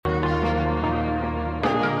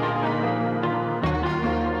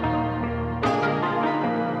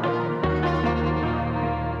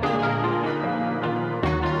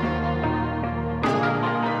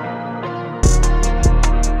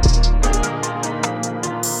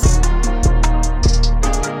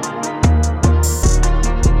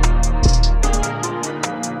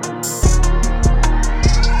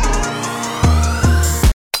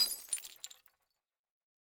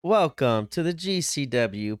welcome to the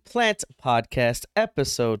GCW Plant Podcast,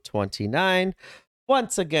 episode 29.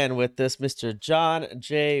 Once again with this, Mr. John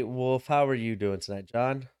J. Wolf. How are you doing tonight,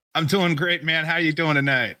 John? I'm doing great, man. How you doing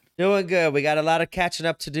tonight? Doing good. We got a lot of catching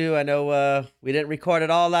up to do. I know we didn't record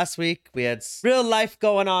it all last week. We had real life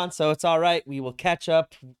going on, so it's all right. We will catch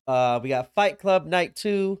up. We got Fight Club Night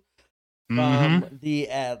 2 from the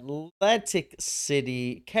Atlantic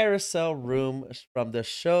City Carousel Room from the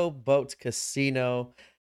Showboat Casino.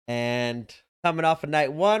 And coming off of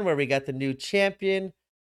night 1 where we got the new champion,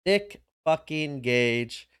 Nick fucking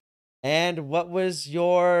Gage. And what was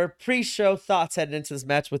your pre-show thoughts heading into this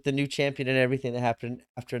match with the new champion and everything that happened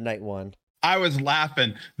after night 1? I was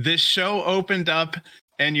laughing. This show opened up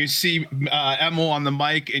and you see Emil on the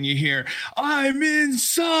mic and you hear, "I'm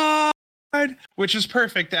inside," which is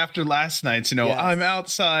perfect after last night's, yes. I'm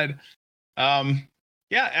outside.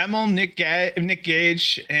 Emil, Nick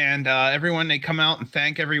Gage, and everyone, they come out and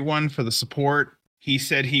thank everyone for the support. He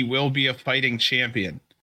said he will be a fighting champion.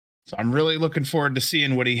 So I'm really looking forward to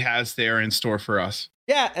seeing what he has there in store for us.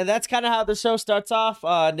 Yeah, and that's kind of how the show starts off.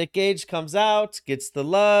 Nick Gage comes out, gets the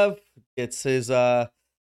love, gets his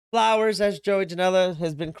flowers, as Joey Janela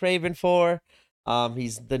has been craving for.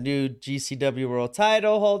 He's the new GCW World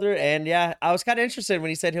Title holder. And yeah, I was kind of interested when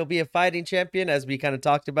he said he'll be a fighting champion, as we kind of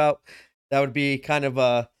talked about. That would be kind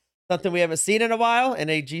of something we haven't seen in a while. And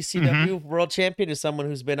a GCW World Champion is someone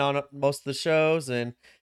who's been on most of the shows. And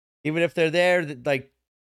even if they're there, like,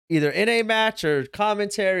 either in a match or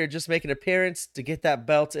commentary or just make an appearance to get that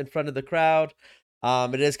belt in front of the crowd.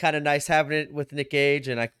 It is kind of nice having it with Nick Gage,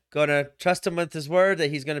 and I'm going to trust him with his word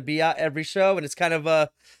that he's going to be out every show. And it's kind of a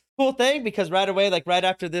cool thing because right away, like right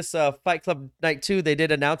after this Fight Club Night 2, they did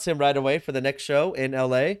announce him right away for the next show in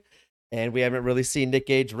LA. And we haven't really seen Nick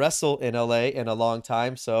Gage wrestle in LA in a long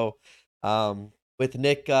time. So with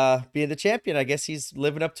Nick being the champion, I guess he's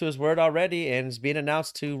living up to his word already and is being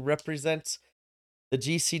announced to represent the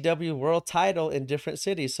GCW World Title in different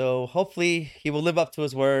cities. So hopefully he will live up to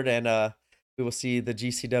his word, and we will see the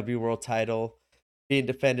GCW World Title being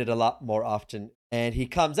defended a lot more often. And he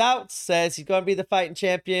comes out, says he's going to be the fighting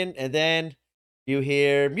champion, and then you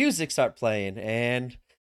hear music start playing. And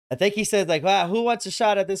I think he says, like, wow, who wants a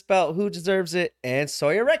shot at this belt? Who deserves it? And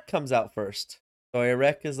Sawyer Wreck comes out first. Sawyer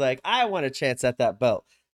Wreck is like, I want a chance at that belt.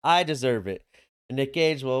 I deserve it. Nick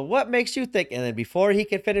Gage, well, what makes you think? And then before he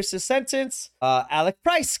could finish his sentence, Alec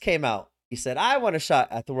Price came out. He said, I want a shot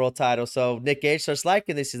at the world title. So Nick Gage starts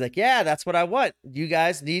liking this. He's like, yeah, that's what I want. You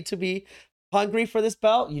guys need to be hungry for this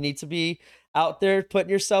belt. You need to be out there putting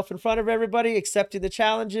yourself in front of everybody, accepting the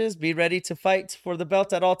challenges, be ready to fight for the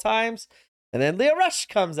belt at all times. And then Leo Rush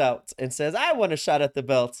comes out and says, I want a shot at the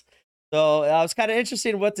belt. So I was kind of interested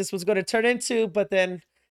in what this was going to turn into, but then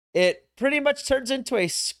it pretty much turns into a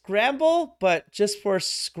scramble, but just for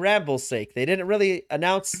scramble's sake. They didn't really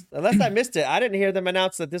announce, unless I missed it, I didn't hear them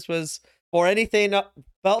announce that this was for anything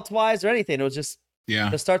belt-wise or anything. It was just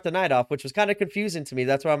to start the night off, which was kind of confusing to me.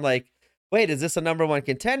 That's why I'm like, wait, is this a number 1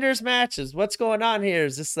 contenders match? What's going on here?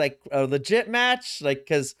 Is this like a legit match? Like,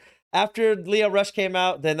 because after Leo Rush came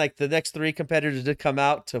out, then like the next 3 competitors did come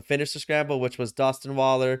out to finish the scramble, which was Dawson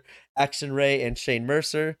Waller, Action Ray, and Shane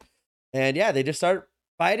Mercer. And yeah, they just start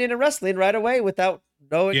fighting and wrestling right away without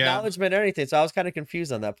no acknowledgement or anything. So I was kind of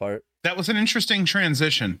confused on that part. That was an interesting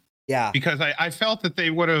transition. Yeah. Because I felt that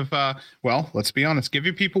they would have, well, let's be honest, give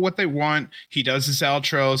your people what they want. He does his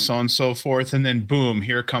outro, so on and so forth. And then boom,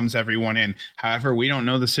 here comes everyone in. However, we don't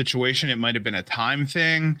know the situation. It might have been a time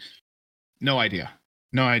thing. No idea.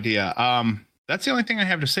 That's the only thing I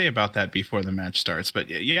have to say about that before the match starts. But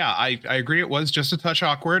yeah, I agree. It was just a touch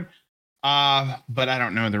awkward. But I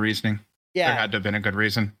don't know the reasoning. Yeah, there had to have been a good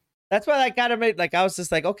reason. That's why I kind of made, like, I was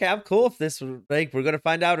just like, okay, I'm cool if this, like, we're going to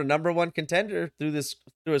find out a number 1 contender through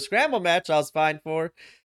a scramble match. I was fine for,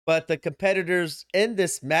 but the competitors in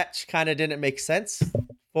this match kind of didn't make sense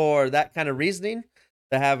for that kind of reasoning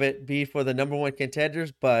to have it be for the number 1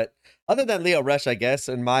 contenders. But other than Leo Rush, I guess,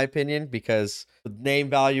 in my opinion, because with name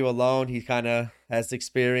value alone, he kind of has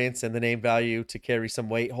experience and the name value to carry some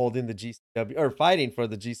weight holding the GCW or fighting for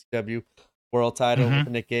the GCW World Title with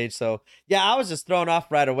Nick Gage. So yeah, I was just thrown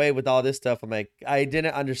off right away with all this stuff. I'm like, I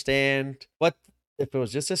didn't understand what if it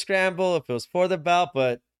was just a scramble, if it was for the belt.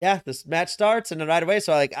 But yeah, this match starts and then right away.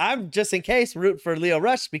 So like, I'm just in case root for Leo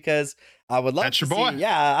Rush because I would love to see.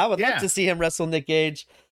 Yeah, I would love to see him wrestle Nick Gage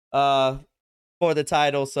for the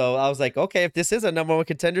title. So I was like, okay, if this is a number 1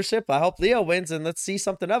 contendership, I hope Leo wins and let's see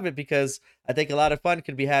something of it because I think a lot of fun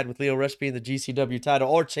could be had with Leo Rush being the GCW title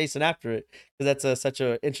or chasing after it because that's such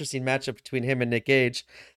an interesting matchup between him and Nick Gage.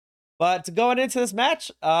 But going into this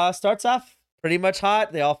match, starts off pretty much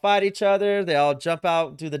hot. They all fight each other. They all jump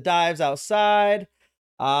out, do the dives outside.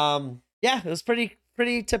 Yeah, it was pretty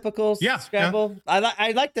typical Yeah, yeah. scramble.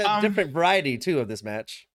 I like the Um, different variety too of this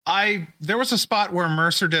match. there was a spot where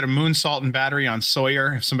Mercer did a moonsault and battery on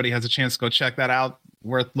Sawyer. If somebody has a chance to go check that out,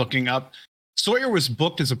 worth looking up. Sawyer was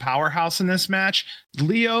booked as a powerhouse in this match.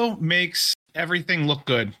 Leo makes everything look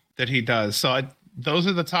good that he does. So those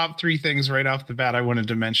are the top three things right off the bat I wanted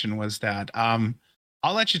to mention was that.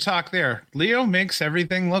 I'll let you talk there. Leo makes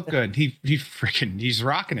everything look good. He's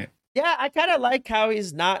rocking it. Yeah, I kind of like how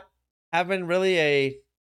he's not having really a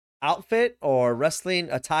outfit or wrestling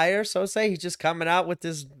attire, so to say. He's just coming out with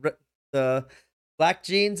the black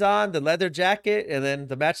jeans on, the leather jacket, and then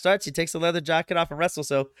the match starts. He takes the leather jacket off and wrestles.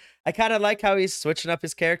 So I kind of like how he's switching up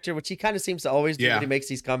his character, which he kind of seems to always do when he makes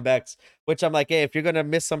these comebacks. Which I'm like, hey, if you're gonna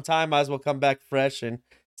miss some time, might as well come back fresh and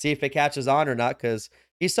see if it catches on or not. Because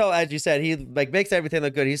he's so, as you said, he like makes everything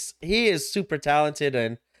look good. He is super talented,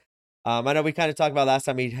 and I know we kind of talked about last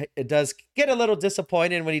time. It does get a little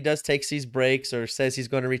disappointing when he does takes these breaks or says he's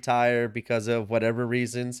going to retire because of whatever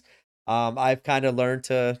reasons. I've kind of learned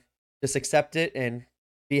to just accept it and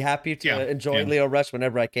be happy to enjoy Leo Rush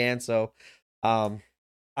whenever I can. So, I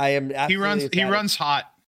am. He runs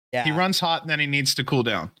hot. Yeah, he runs hot, and then he needs to cool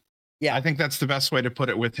down. Yeah, I think that's the best way to put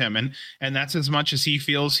it with him, and that's as much as he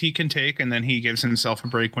feels he can take, and then he gives himself a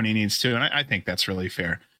break when he needs to, and I think that's really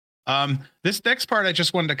fair. This next part I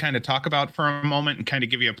just wanted to kind of talk about for a moment and kind of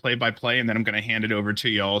give you a play-by-play, and then I'm going to hand it over to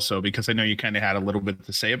you also because I know you kind of had a little bit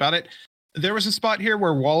to say about it. There was a spot here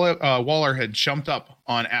where Waller had jumped up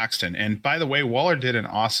on Axton, and by the way, Waller did an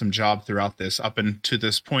awesome job throughout this up until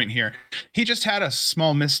this point here. He just had a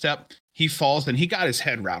small misstep. He falls, and he got his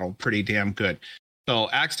head rattled pretty damn good. So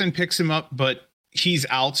Axton picks him up, but he's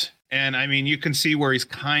out. And I mean, you can see where he's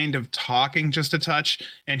kind of talking just a touch,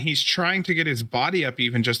 and he's trying to get his body up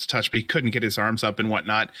even just a touch, but he couldn't get his arms up and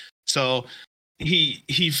whatnot. So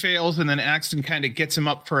he fails, and then Axton kind of gets him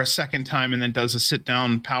up for a second time and then does a sit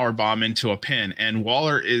down power bomb into a pin. And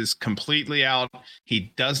Waller is completely out.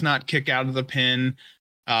 He does not kick out of the pin.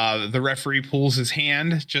 The referee pulls his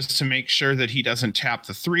hand just to make sure that he doesn't tap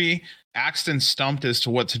the three. Axton's stumped as to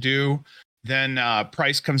what to do. Then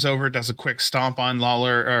Price comes over, does a quick stomp on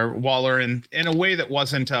Waller, and in a way that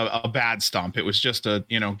wasn't a bad stomp. It was just a,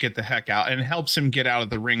 get the heck out, and it helps him get out of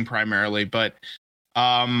the ring primarily. But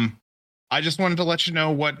I just wanted to let you know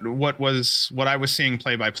what I was seeing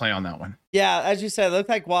play by play on that one. Yeah, as you said, it looked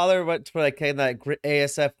like Waller went for like that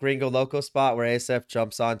ASF Gringo Loco spot where ASF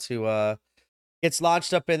jumps onto gets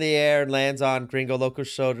launched up in the air and lands on Gringo Loco's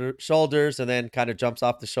shoulders, and then kind of jumps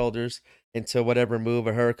off the shoulders into whatever move,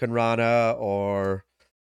 a Hurricane Rana or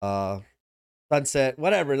Sunset,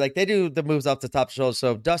 whatever. Like they do the moves off the top of the shoulder.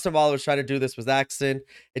 So Dustin Waller was trying to do this with Axton.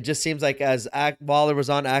 It just seems like as Waller was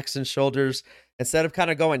on Axton's shoulders, instead of kind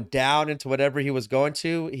of going down into whatever he was going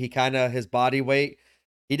to, he kind of, his body weight,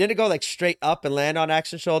 he didn't go like straight up and land on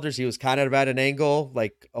Axton's shoulders. He was kind of at an angle,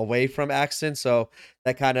 like away from Axton. So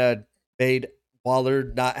that kind of made Waller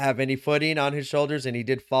not have any footing on his shoulders, and he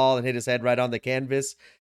did fall and hit his head right on the canvas.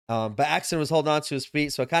 But Axton was holding on to his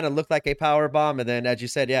feet, so it kind of looked like a power bomb. And then, as you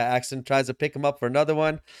said, Axton tries to pick him up for another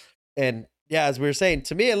one. And as we were saying,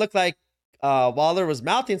 to me, it looked like Waller was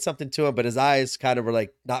mouthing something to him, but his eyes kind of were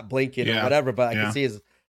like not blinking or whatever. But I could see his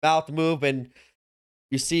mouth move, and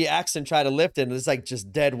you see Axton try to lift it, and it's like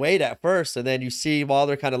just dead weight at first. And then you see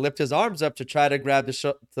Waller kind of lift his arms up to try to grab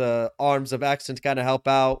the arms of Axton to kind of help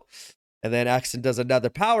out. And then Axton does another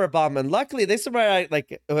power bomb. And luckily, this is where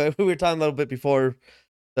we were talking a little bit before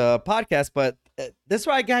the podcast, but this is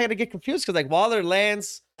where I got to get confused because like Waller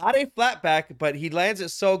lands not a flat back, but he lands it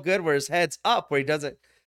so good where his head's up, where he doesn't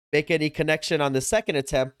make any connection on the second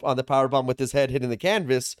attempt on the power bomb with his head hitting the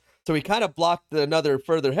canvas. So he kind of blocked another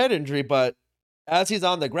further head injury, but as he's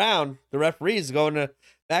on the ground, the referee's going to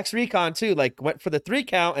Max Recon too, like went for the 3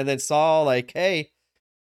 count and then saw like, hey,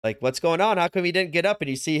 like, what's going on? How come he didn't get up? And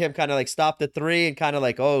you see him kind of like stop the 3 and kind of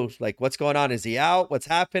like, oh, like what's going on? Is he out? What's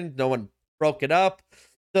happened? No one broke it up.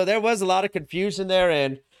 So there was a lot of confusion there.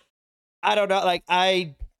 And I don't know, like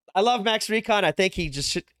I love Max Recon. I think he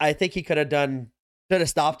could have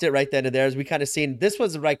stopped it right then and there. As we kind of seen, this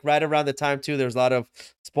was like right around the time too. There was a lot of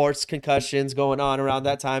sports concussions going on around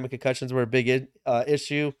that time, and concussions were a big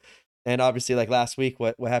issue. And obviously, like last week,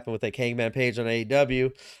 what happened with like Hangman Page on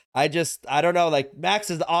AEW. I don't know. Like Max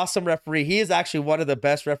is the awesome referee. He is actually one of the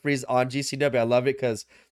best referees on GCW. I love it because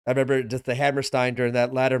I remember just the Hammerstein during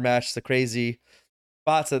that ladder match, the crazy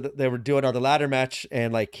spots that they were doing on the ladder match,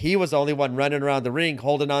 and like he was the only one running around the ring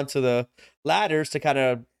holding on to the ladders to kind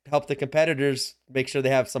of help the competitors make sure they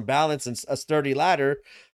have some balance and a sturdy ladder.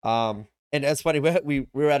 And it's funny, we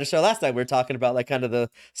were at a show last night. We were talking about like kind of the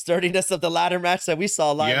sturdiness of the ladder match that we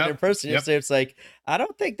saw live and in person Yep. yesterday. It's like, I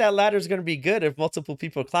don't think that ladder is going to be good if multiple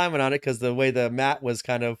people are climbing on it because the way the mat was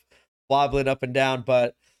kind of wobbling up and down.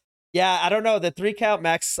 But yeah, I don't know. The 3 count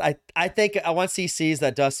Max, I think once he sees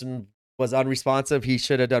that Dustin was unresponsive, he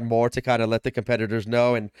should have done more to kind of let the competitors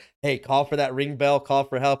know and, hey, call for that ring bell, call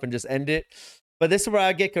for help, and just end it. But this is where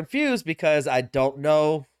I get confused because I don't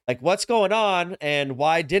know like what's going on and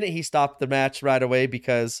why didn't he stop the match right away?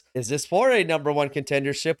 Because is this for a number one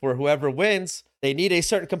contendership where whoever wins, they need a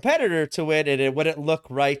certain competitor to win, and it wouldn't look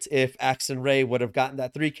right if Axton Ray would have gotten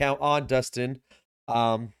that 3 count on Dustin.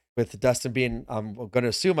 With Dustin being, I'm going to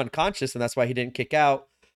assume unconscious, and that's why he didn't kick out.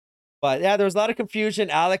 But yeah, there was a lot of confusion.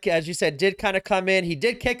 Alec, as you said, did kind of come in. He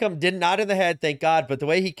did kick him, did not in the head, thank God. But the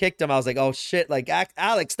way he kicked him, I was like, oh shit, like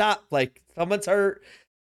Alec, stop. Like someone's hurt.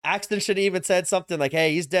 Axton should have even said something like,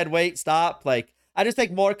 hey, he's dead weight, stop. Like, I just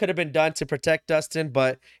think more could have been done to protect Dustin.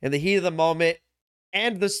 But in the heat of the moment,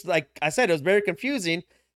 and this, like I said, it was very confusing.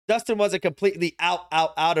 Dustin wasn't completely out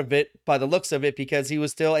of it by the looks of it because he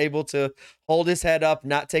was still able to hold his head up,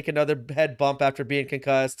 not take another head bump after being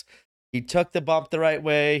concussed. He took the bump the right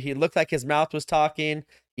way. He looked like his mouth was talking.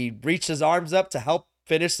 He reached his arms up to help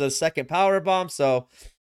finish the second power bomb. So,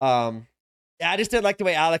 yeah, I just didn't like the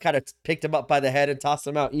way Alec kind of picked him up by the head and tossed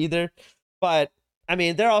him out either. But I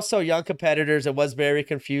mean, they're also young competitors. It was very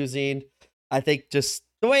confusing. I think just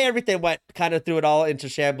the way everything went kind of threw it all into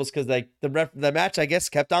shambles because like the match, I guess,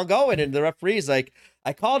 kept on going, and the referee's like,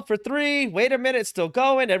 I called for 3. Wait a minute, it's still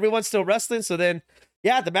going. Everyone's still wrestling. So then,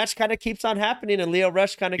 yeah, the match kind of keeps on happening, and Leo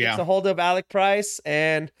Rush kind of gets a hold of Alec Price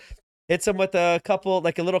and hits him with a couple,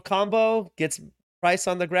 like a little combo, gets Price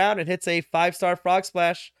on the ground and hits a 5-star frog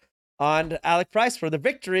splash on Alec Price for the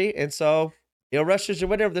victory. And so Leo Rush is your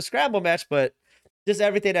winner of the scramble match, but just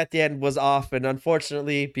everything at the end was off, and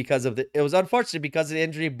unfortunately because of the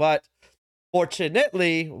injury, but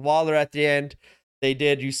fortunately Waller at the end,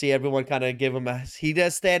 you see everyone kind of give him he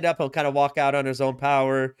does stand up and kind of walk out on his own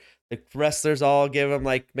power. The wrestlers all give him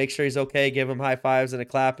like, make sure he's okay, give him high fives and a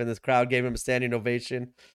clap, and the crowd gave him a standing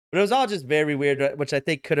ovation. But it was all just very weird, which I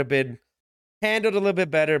think could have been handled a little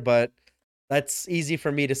bit better, but that's easy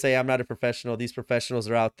for me to say. I'm not a professional. These professionals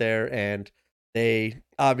are out there and they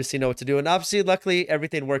obviously know what to do. And obviously, luckily,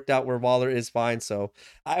 everything worked out where Waller is fine. So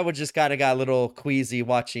I would just kind of got a little queasy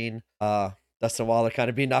watching Dustin Waller kind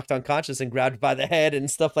of be knocked unconscious and grabbed by the head and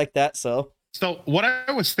stuff like that. So what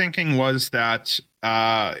I was thinking was that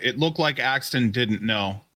it looked like Axton didn't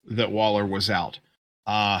know that Waller was out.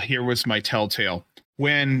 Here was my telltale.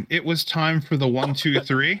 When it was time for the 1, 2,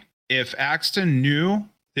 3, if Axton knew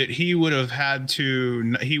that he would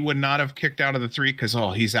not have kicked out of the 3 because,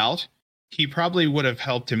 he's out, he probably would have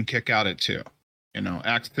helped him kick out at 2. You know,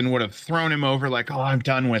 Axton would have thrown him over like, I'm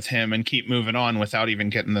done with him, and keep moving on without even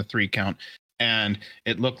getting the 3 count. And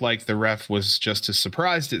it looked like the ref was just as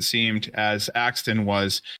surprised, it seemed, as Axton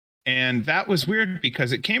was. And that was weird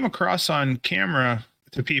because it came across on camera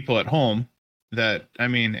to people at home that, I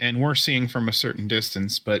mean, and we're seeing from a certain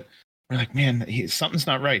distance, but we're like, man, something's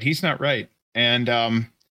not right. He's not right. And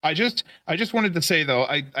I just wanted to say, though,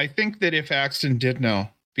 I think that if Axton did know,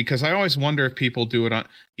 because I always wonder if people do it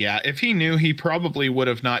if he knew, he probably would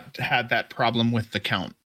have not had that problem with the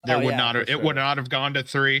count. Would not have gone to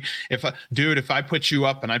 3. If I put you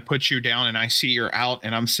up and I put you down and I see you're out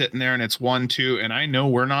and I'm sitting there and it's 1, 2 and I know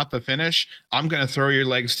we're not the finish, I'm going to throw your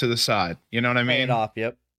legs to the side. You know what I mean? Play it off.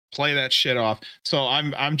 Yep. Play that shit off. So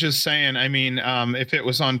I'm just saying, I mean, if it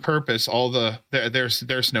was on purpose,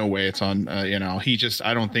 there's no way it's on,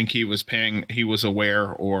 I don't think he was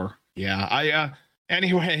aware or,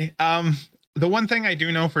 anyway, the one thing I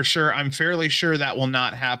do know for sure, I'm fairly sure that will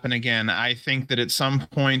not happen again. I think that at some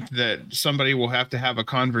point that somebody will have to have a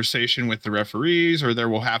conversation with the referees, or there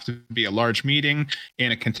will have to be a large meeting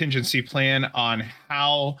and a contingency plan on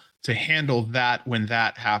how to handle that when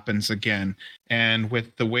that happens again. And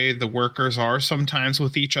with the way the workers are sometimes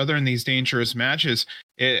with each other in these dangerous matches,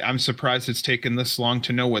 I'm surprised it's taken this long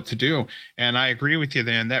to know what to do. And I agree with you,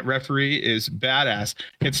 Dan. That referee is badass.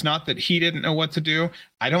 It's not that he didn't know what to do.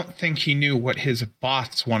 I don't think he knew what his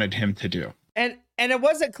boss wanted him to do. And it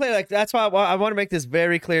wasn't clear. Like, that's why I want to make this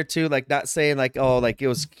very clear too. Like, not saying like, he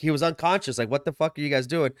was unconscious. Like, what the fuck are you guys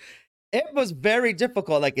doing? It was very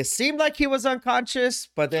difficult. Like, it seemed like he was unconscious,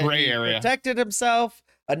 but then he protected himself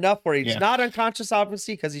enough where he's not unconscious,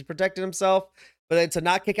 obviously, because he's protected himself. But then to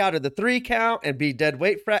not kick out of the 3 count and be dead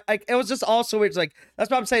weight for, like, it was just also weird. It's like,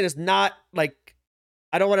 that's what I'm saying. It's not like,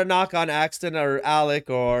 I don't want to knock on Axton or Alec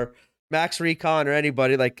or Max Recon or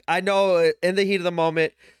anybody. Like, I know in the heat of the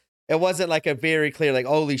moment, it wasn't like a very clear, like,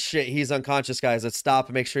 holy shit, he's unconscious, guys. Let's stop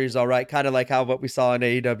and make sure he's all right. Kind of like how what we saw in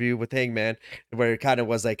AEW with Hangman, where it kind of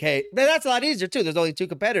was like, hey, man, that's a lot easier too. There's only two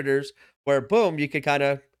competitors where boom, you could kind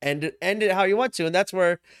of end it how you want to. And that's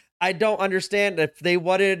where I don't understand if they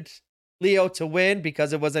wanted Leo to win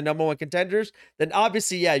because it was a number one contenders, then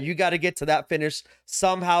obviously, yeah, you got to get to that finish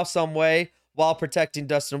somehow, some way while protecting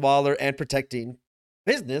Dustin Waller and protecting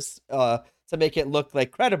business to make it look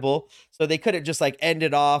like credible. So they couldn't just like end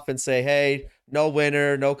it off and say, hey, no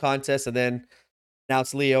winner, no contest, and then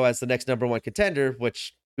announce Leo as the next number one contender,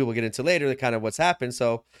 which we will get into later, the kind of what's happened.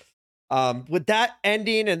 So with that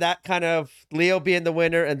ending and that kind of Leo being the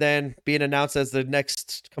winner and then being announced as the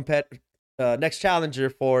next next challenger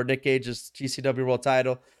for Nick Gage's GCW World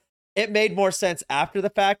Title, it made more sense after the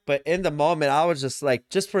fact. But in the moment, I was just like,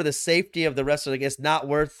 just for the safety of the wrestler, like, it's not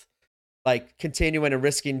worth like continuing and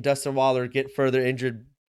risking Dustin Waller get further injured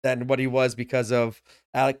than what he was because of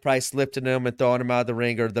Alec Price lifting him and throwing him out of the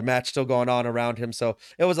ring, or the match still going on around him. So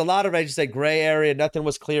it was a lot of, I just said, gray area. Nothing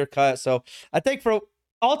was clear cut. So I think for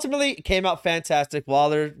ultimately it came out fantastic.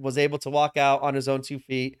 Waller was able to walk out on his own 2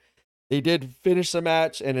 feet. They did finish the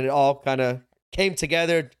match, and it all kind of came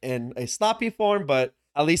together in a sloppy form, but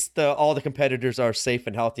at least all the competitors are safe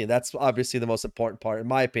and healthy. And that's obviously the most important part, in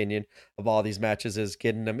my opinion, of all these matches, is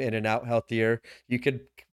getting them in and out healthier. You could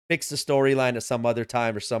fix the storyline at some other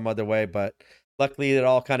time or some other way, but luckily it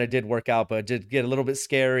all kind of did work out, but it did get a little bit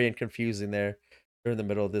scary and confusing there during the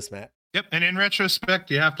middle of this match. Yep. And in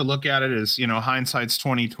retrospect, you have to look at it as, hindsight's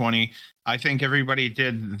 2020. I think everybody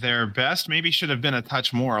did their best. Maybe should have been a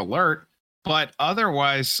touch more alert, but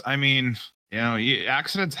otherwise, I mean,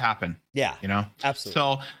 accidents happen. Yeah, absolutely.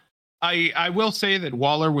 So I will say that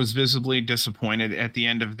Waller was visibly disappointed at the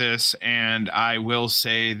end of this, and I will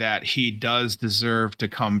say that he does deserve to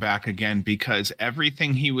come back again, because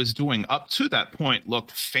everything he was doing up to that point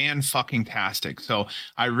looked fan-fucking-tastic. So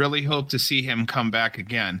I really hope to see him come back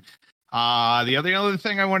again. The other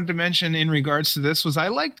thing I wanted to mention in regards to this was I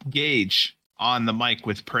liked Gage on the mic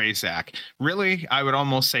with Prazak. Really, I would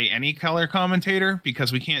almost say any color commentator,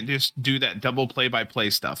 because we can't just do that double play-by-play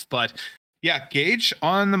stuff. But yeah, Gage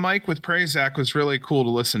on the mic with Prazak was really cool to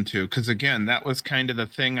listen to, because again, that was kind of the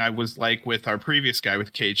thing I was like with our previous guy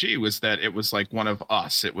with KG, was that it was like one of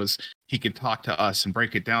us. It was, he could talk to us and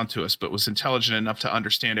break it down to us, but was intelligent enough to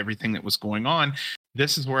understand everything that was going on.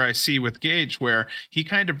 This is where I see with Gage, where he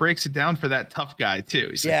kind of breaks it down for that tough guy too.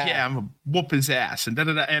 He's like, yeah, I'm gonna whoop his ass, and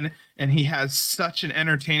da-da-da. And he has such an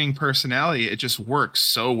entertaining personality. It just works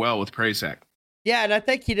so well with Prazak. Yeah, and I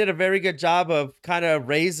think he did a very good job of kind of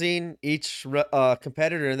raising each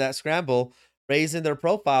competitor in that scramble, raising their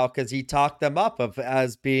profile, because he talked them up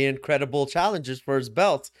as being credible challengers for his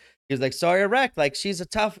belt. He was like, Sawyer Wreck, like, she's a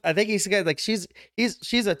tough, I think he's like, she's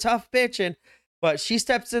a tough bitch, but she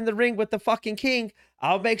steps in the ring with the fucking king.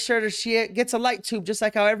 I'll make sure that she gets a light tube just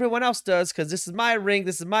like how everyone else does, because this is my ring,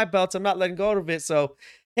 this is my belt, I'm not letting go of it. So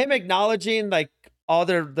him acknowledging like all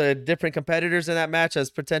the different competitors in that match as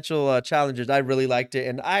potential challengers, I really liked it.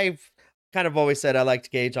 And I've kind of always said I liked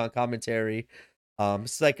Gage on commentary.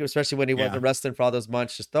 It's like, especially when he wasn't wrestling for all those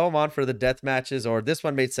months, just throw him on for the death matches. Or this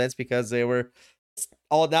one made sense because they were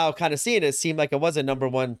all now kind of seeing it seemed like it was a number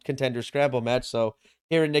one contender scramble match. So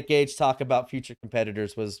hearing Nick Gage talk about future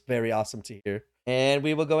competitors was very awesome to hear. And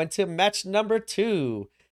we will go into match number 2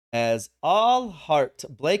 as All Heart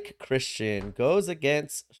Blake Christian goes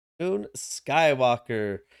against Shun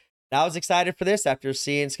Skywalker. Now I was excited for this after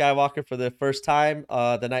seeing Skywalker for the first time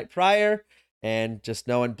the night prior, and just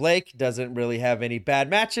knowing Blake doesn't really have any bad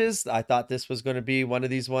matches. I thought this was going to be one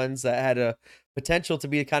of these ones that had a potential to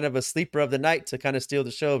be kind of a sleeper of the night to kind of steal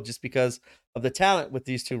the show just because of the talent with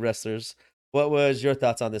these two wrestlers. What was your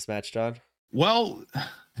thoughts on this match, John? Well,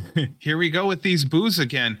 here we go with these boos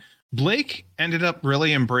again. Blake ended up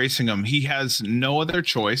really embracing him. He has no other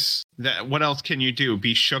choice. What else can you do?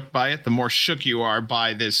 Be shook by it? The more shook you are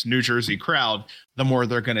by this New Jersey crowd, the more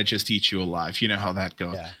they're going to just eat you alive. You know how that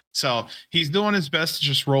goes. Yeah. So he's doing his best to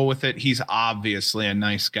just roll with it. He's obviously a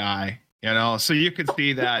nice guy, so you could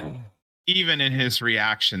see that even in his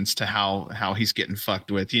reactions to how he's getting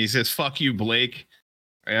fucked with. He says, fuck you, Blake.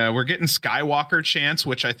 We're getting Skywalker chants,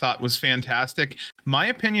 which I thought was fantastic. My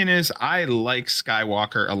opinion is I like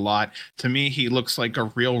Skywalker a lot. To me, he looks like a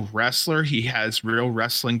real wrestler. He has real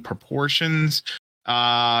wrestling proportions.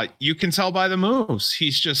 You can tell by the moves.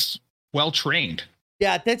 He's just well trained.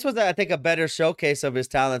 Yeah, this was, I think, a better showcase of his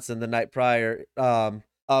talents than the night prior,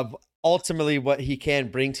 of ultimately what he can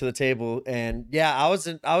bring to the table. And yeah, I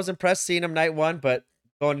was impressed seeing him night 1, but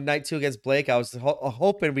going to night 2 against Blake, I was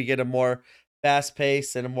hoping we get a more fast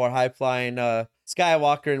pace and a more high flying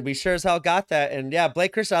Skywalker, and we sure as hell got that. And yeah,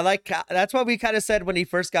 Blake Christian, I like that's what we kind of said when he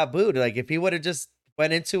first got booed. Like if he would have just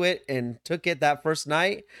went into it and took it that first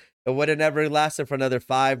night, it would have never lasted for another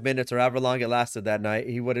 5 minutes or however long it lasted that night.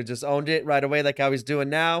 He would have just owned it right away, like how he's doing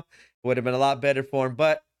now. It would have been a lot better for him.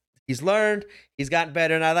 But he's learned, he's gotten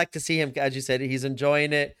better, and I like to see him, as you said, he's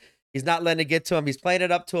enjoying it. He's not letting it get to him. He's playing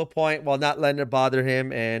it up to a point while not letting it bother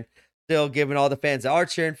him, and still giving all the fans that are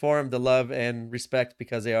cheering for him the love and respect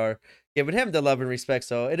because they are giving him the love and respect.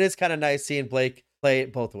 So it is kind of nice seeing Blake play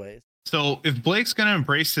it both ways. So if Blake's going to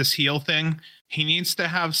embrace this heel thing, he needs to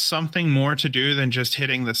have something more to do than just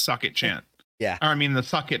hitting the suck it chant. Yeah. Or I mean the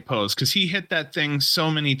suck it pose, because he hit that thing so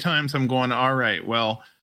many times. I'm going, all right, well,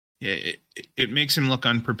 it makes him look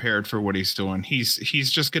unprepared for what he's doing. He's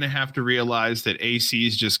just going to have to realize that AC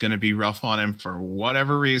is just going to be rough on him for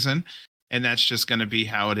whatever reason. And that's just going to be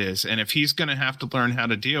how it is. And if he's going to have to learn how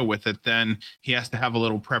to deal with it, then he has to have a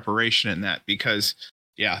little preparation in that, because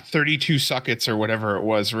 32 suckets or whatever it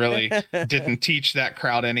was really didn't teach that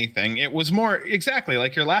crowd anything. It was more exactly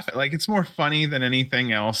like you're laughing, like it's more funny than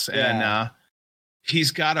anything else. Yeah. And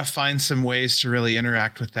he's got to find some ways to really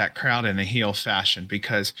interact with that crowd in a heel fashion,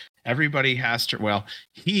 because everybody has to, well,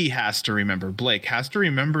 he has to remember, Blake has to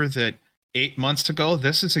remember that 8 months ago,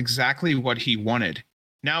 this is exactly what he wanted.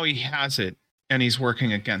 Now he has it and he's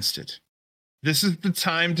working against it. This is the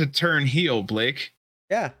time to turn heel, Blake.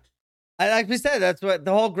 Yeah. Like we said, that's what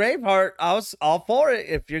the whole Graveheart, I was all for it.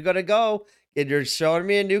 If you're going to go and you're showing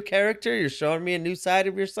me a new character, you're showing me a new side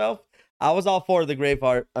of yourself, I was all for the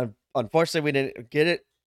Graveheart. Unfortunately, we didn't get it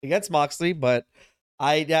against Moxley, but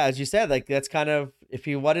as you said, like that's kind of, if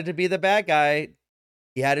he wanted to be the bad guy,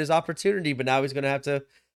 he had his opportunity, but now he's going to have to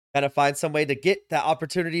kind of find some way to get that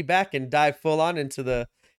opportunity back and dive full on into the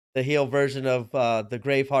heel version of the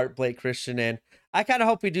Graveheart Blake Christian. And I kind of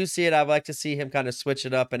hope we do see it. I'd like to see him kind of switch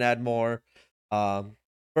it up and add more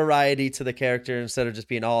variety to the character instead of just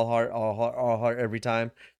being all heart every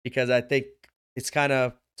time, because I think it's kind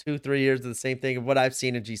of 2-3 years of the same thing of what I've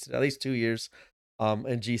seen in GCW, at least 2 years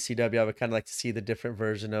in GCW. I would kind of like to see the different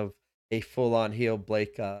version of a full-on heel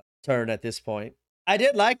Blake turn at this point. I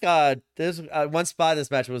did like this one spot in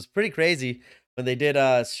this match was pretty crazy when they did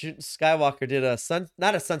Skywalker did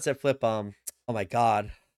not a sunset flip. Oh my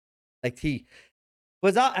god, like he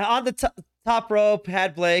was on the top rope,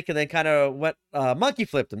 had Blake, and then kind of went monkey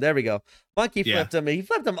flipped him. There we go, monkey flipped him. And he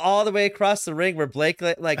flipped him all the way across the ring, where Blake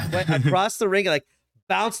like went across the ring and like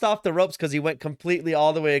bounced off the ropes because he went completely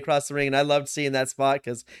all the way across the ring. And I loved seeing that spot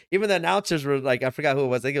because even the announcers were like, I forgot who it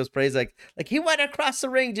was. I think it was praised like he went across the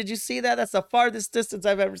ring. Did you see that? That's the farthest distance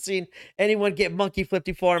I've ever seen anyone get monkey flipped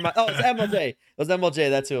before. Oh, it was MLJ. It was MLJ.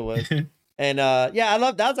 That's who it was. And I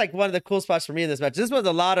love that. Was like one of the cool spots for me in this match. This was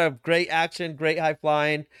a lot of great action, great high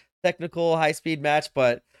flying, technical, high speed match.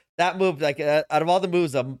 But that move, like out of all the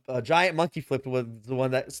moves, a giant monkey flip was the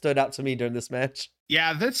one that stood out to me during this match.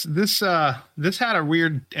 Yeah, this had a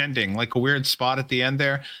weird ending, like a weird spot at the end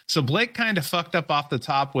there. So Blake kind of fucked up off the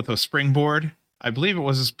top with a springboard. I believe it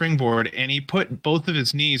was a springboard, and he put both of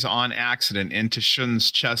his knees on accident into Shun's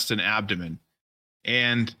chest and abdomen.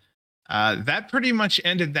 And that pretty much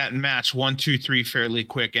ended that match 1, 2, 3 fairly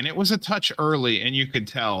quick, and it was a touch early, and you could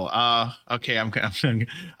tell. Okay,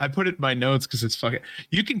 I put it in my notes because it's fucking.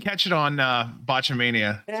 You can catch it on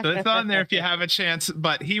Botchamania, so it's on there if you have a chance.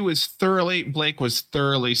 But Blake was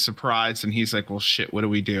thoroughly surprised, and he's like, "Well, shit, what do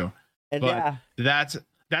we do?" And but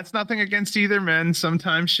that's nothing against either men.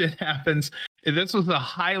 Sometimes shit happens. This was a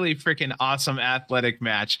highly freaking awesome athletic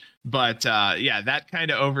match, but that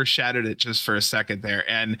kind of overshadowed it just for a second there,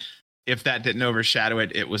 and. If that didn't overshadow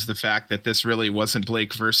it, it was the fact that this really wasn't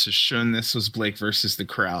Blake versus Shun. This was Blake versus the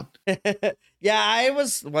crowd. Yeah, I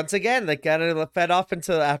was once again like kind of fed off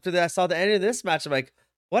until after that I saw the end of this match. I'm like,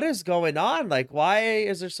 what is going on? Like, why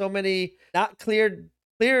is there so many not cleared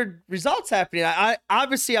results happening? I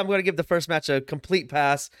obviously I'm going to give the first match a complete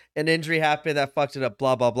pass. An injury happened that fucked it up.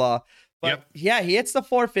 Blah blah blah. But yeah, he hits the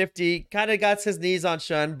 450. Kind of got his knees on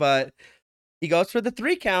Shun, but. He goes for the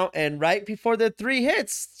 3 count, and right before the 3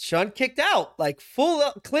 hits, Shun kicked out, like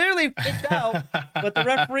clearly kicked out. But the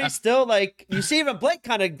referee still like you see even Blake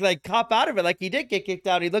kind of like cop out of it, like he did get kicked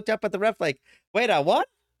out. He looked up at the ref like, "Wait, I won?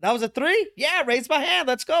 That was a 3? Yeah, raise my hand.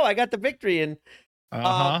 Let's go. I got the victory." And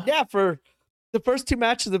for the first 2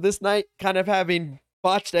 matches of this night, kind of having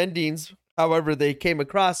botched endings, however they came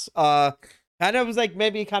across, kind of was like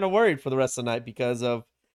maybe kind of worried for the rest of the night because of.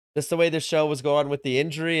 Just the way the show was going with the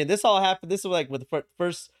injury. And this all happened. This was like with the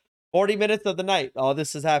first 40 minutes of the night. All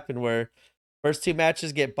this has happened where first 2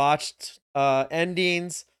 matches get botched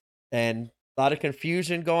endings and a lot of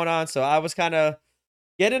confusion going on. So I was kind of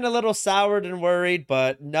getting a little soured and worried,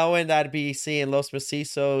 but knowing that I'd be seeing Los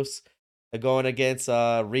Macisos going against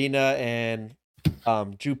Rena and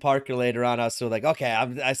Drew Parker later on, I was still like, okay,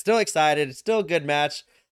 I'm still excited. It's still a good match.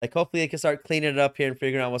 Like, hopefully they can start cleaning it up here and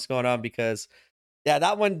figuring out what's going on because yeah,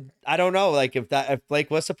 that one I don't know. Like if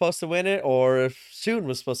Blake was supposed to win it or if Shun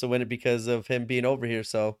was supposed to win it because of him being over here.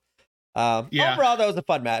 So Yeah. overall, that was a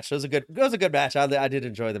fun match. It was a good match. I did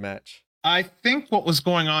enjoy the match. I think what was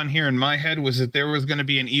going on here in my head was that there was going to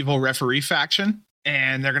be an evil referee faction,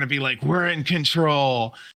 and they're going to be like, we're in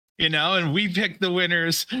control, and we pick the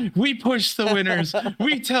winners. We push the winners.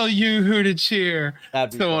 We tell you who to cheer.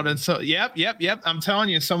 So on and so. Yep. I'm telling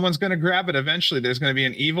you, someone's going to grab it eventually. There's going to be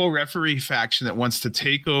an evil referee faction that wants to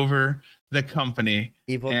take over the company.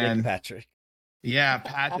 Evil Nick Patrick. Yeah,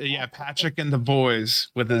 Patrick and the boys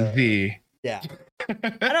with a Z. Yeah.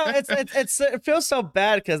 I know it feels so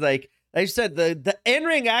bad because like you said, the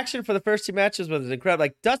in-ring action for the first two matches was incredible.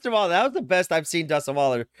 Like Dustin Waller, that was the best I've seen Dustin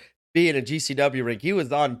Waller be in a GCW ring. He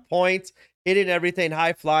was on point, hitting everything,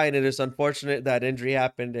 high flying, and it's unfortunate that injury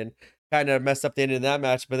happened and kind of messed up the ending of that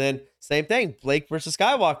match. But then same thing, Blake versus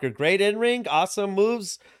Skywalker, great in-ring, awesome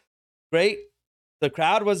moves, great. The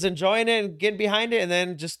crowd was enjoying it and getting behind it, and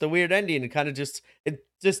then just the weird ending and kind of just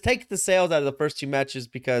takes the sales out of the first two matches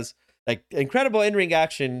because like incredible in-ring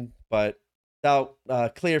action, but without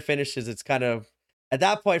clear finishes, it's kind of at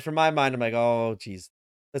that point for my mind, I'm like, oh geez,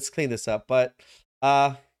 let's clean this up. But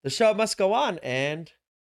the show must go on, and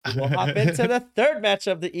we'll hop into the third match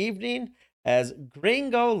of the evening as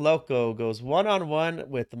Gringo Loco goes one-on-one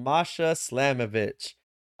with Masha Slamovich.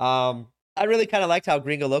 I really kind of liked how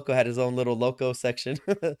Gringo Loco had his own little Loco section.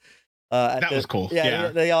 That was cool. Yeah,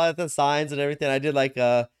 they all had the signs and everything. I did like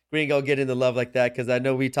Gringo getting the love like that because I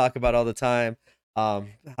know we talk about all the time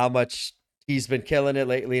how much he's been killing it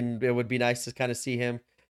lately, and it would be nice to kind of see him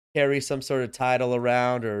carry some sort of title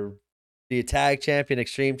around or be a tag champion,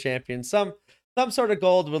 extreme champion. Some sort of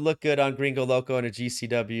gold would look good on Gringo Loco in a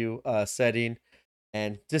GCW setting.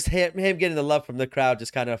 And just him getting the love from the crowd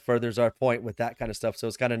just kind of furthers our point with that kind of stuff. So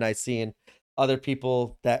it's kind of nice seeing other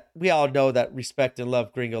people that we all know that respect and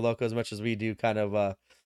love Gringo Loco as much as we do kind of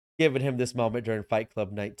giving him this moment during Fight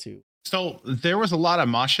Club Night 2. So there was a lot of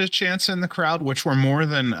Masha chants in the crowd, which were more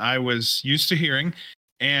than I was used to hearing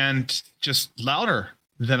and just louder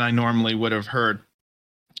than I normally would have heard.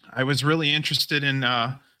 I was really interested in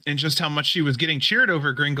just how much she was getting cheered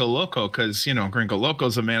over Gringo Loco because, Gringo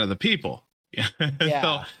Loco's a man of the people.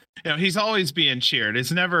 Yeah. So, he's always being cheered.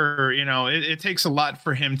 It's never, it takes a lot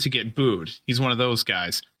for him to get booed. He's one of those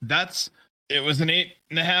guys. It was an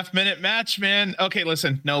 8.5 minute match, man. Okay,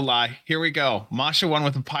 listen, no lie. Here we go. Masha won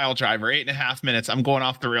with a pile driver, 8.5 minutes. I'm going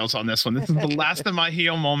off the rails on this one. This is the last of my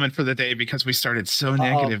heel moment for the day because we started so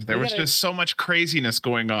negative. There was just so much craziness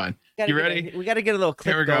going on. You ready? We got to get a little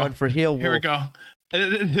clip going for heel wolf. Here we go.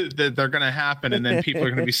 They're going to happen, and then people are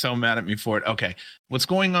going to be so mad at me for it. Okay, what's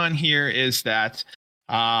going on here is that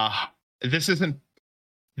this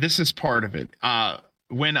is part of it.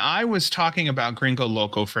 When I was talking about Gringo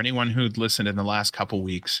Loco, for anyone who'd listened in the last couple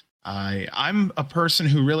weeks, I'm a person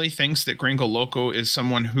who really thinks that Gringo Loco is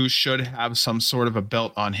someone who should have some sort of a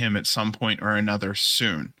belt on him at some point or another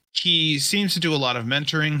soon. He seems to do a lot of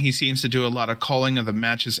mentoring. He seems to do a lot of calling of the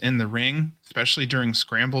matches in the ring, especially during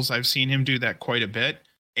scrambles. I've seen him do that quite a bit.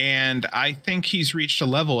 And I think he's reached a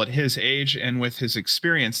level at his age and with his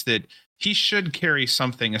experience that he should carry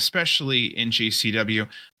something, especially in GCW,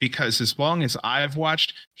 because as long as I've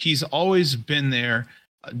watched, he's always been there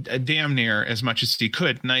damn near as much as he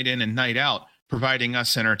could, night in and night out, providing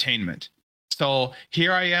us entertainment. So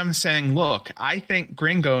here I am saying, look, I think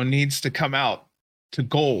Gringo needs to come out to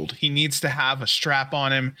gold. He needs to have a strap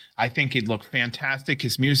on him. I think he'd look fantastic.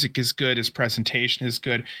 His music is good. His presentation is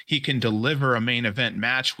good. He can deliver a main event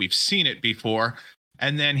match. We've seen it before.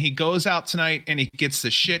 And then he goes out tonight and he gets the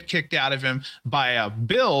shit kicked out of him by a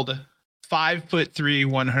build 5'3",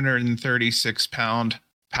 136-pound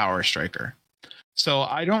power striker. So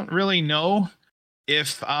I don't really know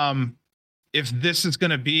if this is going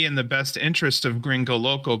to be in the best interest of Gringo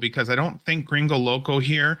Loco, because I don't think Gringo Loco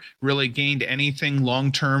here really gained anything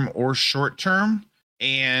long-term or short-term.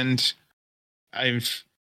 And I'm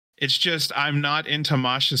not into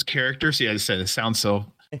Masha's character. See, I said it sounds so,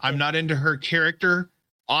 I'm not into her character.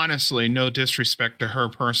 Honestly, no disrespect to her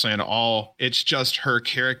personally at all. It's just her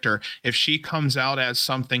character. If she comes out as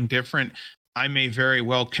something different, I may very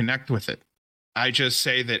well connect with it. I just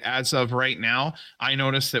say that as of right now, I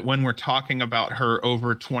notice that when we're talking about her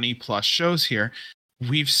over 20 plus shows here,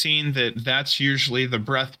 we've seen that that's usually the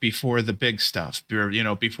breath before the big stuff,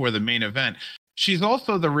 before the main event. She's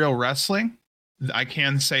also the real wrestling. I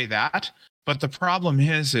can say that, But the problem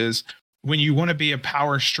is when you want to be a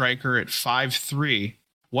power striker at 5'3",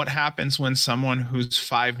 what happens when someone who's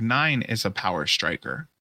 5'9" is a power striker?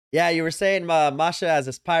 Yeah, you were saying Masha as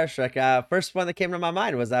a Spire Strike. First one that came to my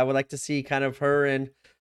mind was I would like to see kind of her and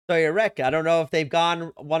Sawyer Wreck. I don't know if they've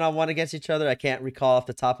gone one on one against each other. I can't recall off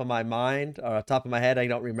the top of my mind or top of my head. I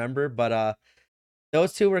don't remember, but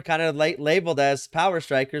those two were kind of labeled as power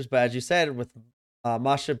strikers. But as you said, with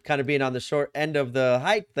Masha kind of being on the short end of the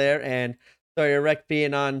height there, and Sawyer Wreck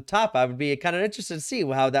being on top, I would be kind of interested to see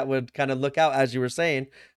how that would kind of look out, as you were saying,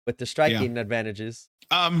 with the striking advantages.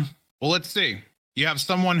 Well, let's see. You have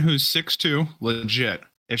someone who's 6'2", legit.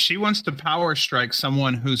 If she wants to power strike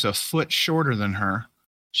someone who's a foot shorter than her,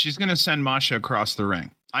 she's going to send Masha across the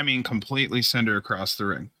ring. I mean, completely send her across the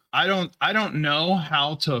ring. I don't know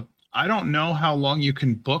how long you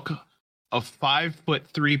can book a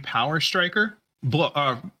 5'3" power striker.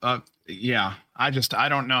 Yeah, I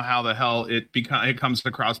don't know how the hell it comes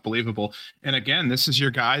across believable. And again, this is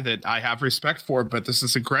your guy that I have respect for, but this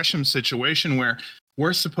is a Gresham situation where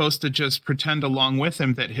we're supposed to just pretend along with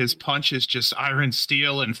him that his punch is just iron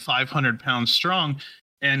steel and 500 pounds strong,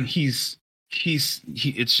 and it's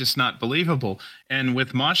just not believable. And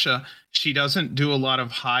with Masha, she doesn't do a lot of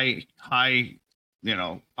high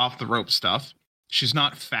off the rope stuff. She's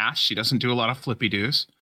not fast. She doesn't do a lot of flippy doos.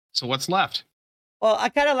 So what's left? Well, I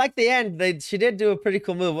kind of like the end. She did do a pretty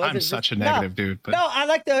cool move. I'm such a negative dude. But no, I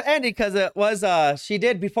like the ending because it was she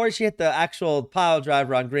did, before she hit the actual pile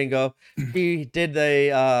driver on Gringo, she did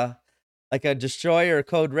the like a destroyer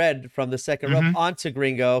code red from the second rope onto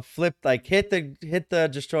Gringo, flipped, like hit the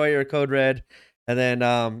destroyer code red, and then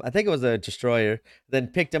I think it was a destroyer, then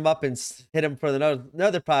picked him up and hit him for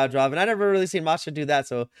another pile drive. And I never really seen Masha do that,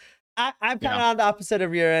 so I'm kind of on the opposite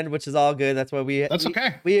of your end, which is all good. That's why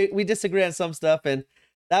we disagree on some stuff, and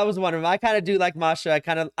that was one of them. I kind of do like Masha. I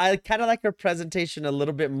kind of like her presentation a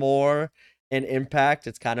little bit more in Impact.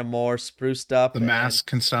 It's kind of more spruced up. The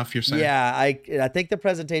mask and stuff, you're saying? Yeah, I think the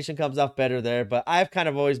presentation comes off better there, but I've kind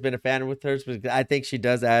of always been a fan with hers because I think she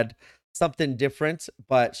does add something different,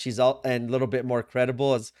 but she's and a little bit more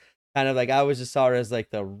credible. As kind of like, I always just saw her as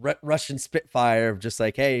like the Russian Spitfire of just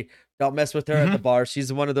like, hey, don't mess with her at the bar.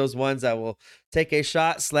 She's one of those ones that will take a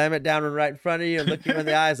shot, slam it down right in front of you, and look you in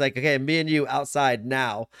the eyes like, okay, me and you outside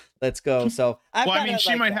now. Let's go. So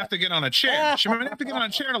she might have to get on a chair. She might have to get on a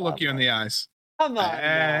chair to look you in the eyes. Come on.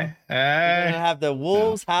 You're gonna have the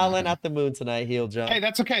wolves howling at the moon tonight, heel jump. Hey,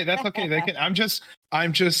 that's okay. That's okay. I'm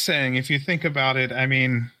just saying, if you think about it, I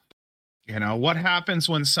mean, what happens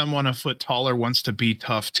when someone a foot taller wants to be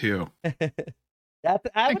tough too?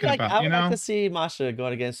 I would like to see Masha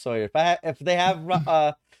going against Sawyer. If they have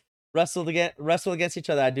wrestle against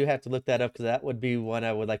each other, I do have to look that up because that would be one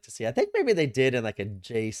I would like to see. I think maybe they did in like a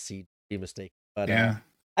JCW mistake, but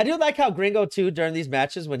I do like how Gringo too during these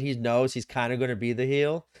matches, when he knows he's kind of going to be the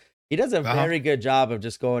heel, he does a very good job of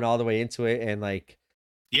just going all the way into it and like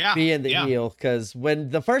being the heel. Because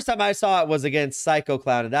when the first time I saw it was against Psycho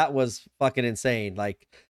Clown, and that was fucking insane. Like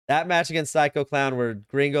that match against Psycho Clown where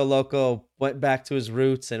Gringo Loco went back to his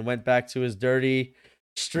roots and went back to his dirty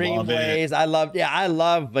extreme ways. I love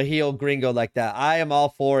a heel Gringo like that. I am all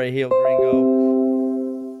for a heel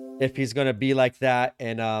Gringo if he's going to be like that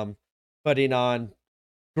and putting on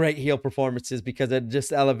great heel performances, because it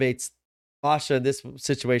just elevates Masha in this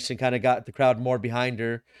situation, kind of got the crowd more behind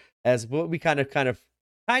her, as what we kind of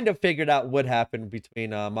figured out would happen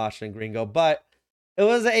between Masha and Gringo. But it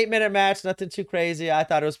was an 8-minute match, nothing too crazy. I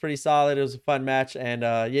thought it was pretty solid. It was a fun match. And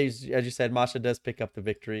as you said, Masha does pick up the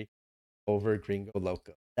victory over Gringo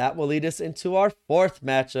Loco. That will lead us into our fourth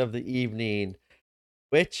match of the evening,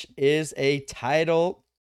 which is a title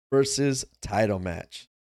versus title match.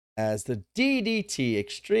 As the DDT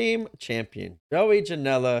Extreme Champion, Joey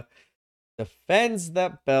Janela, defends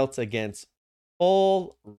that belt against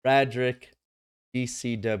Paul Radrick,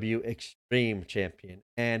 GCW Extreme Champion.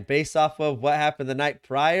 And based off of what happened the night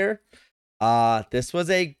prior, I thought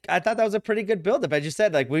that was a pretty good build-up. As you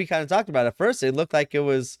said, like we kind of talked about at first, it looked like they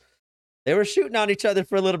were shooting on each other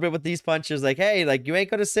for a little bit with these punches. Like, hey, like you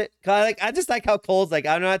ain't gonna sit. I just like how Cole's like,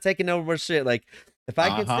 I'm not taking no more shit. Like, if I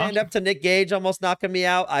can stand up to Nick Gage almost knocking me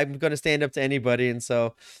out, I'm gonna stand up to anybody. And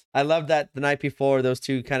so I love that the night before those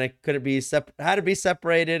two kind of had to be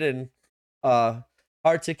separated and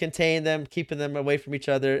hard to contain them, keeping them away from each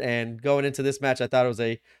other. And going into this match, I thought it was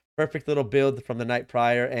a perfect little build from the night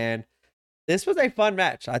prior. And this was a fun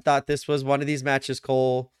match. I thought this was one of these matches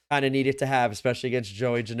Cole kind of needed to have, especially against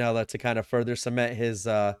Joey Janela, to kind of further cement his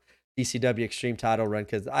DCW Extreme title run.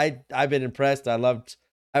 Because I've been impressed. I've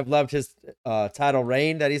loved his title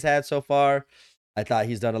reign that he's had so far. I thought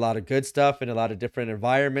he's done a lot of good stuff in a lot of different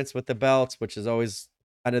environments with the belts, which is always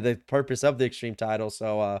kind of the purpose of the Extreme title.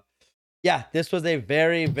 So, yeah, this was a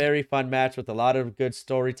very, very fun match with a lot of good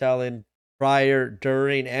storytelling prior,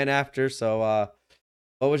 during, and after. So,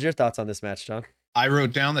 what was your thoughts on this match, John? I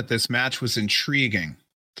wrote down that this match was intriguing.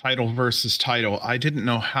 Title versus title. I didn't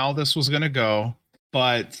know how this was going to go,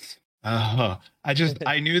 but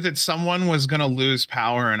I knew that someone was going to lose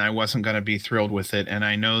power and I wasn't going to be thrilled with it. And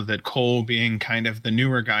I know that Cole, being kind of the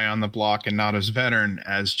newer guy on the block and not as veteran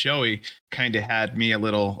as Joey, kind of had me a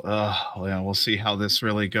little, yeah, we'll see how this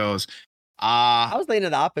really goes. I was leaning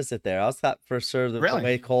the opposite there. I was thought for sure the Really?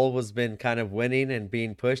 way Cole was been kind of winning and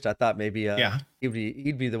being pushed. I thought maybe Yeah.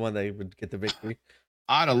 he'd be the one that would get the victory.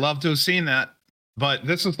 I'd have loved to have seen that, but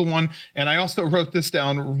this is the one. And I also wrote this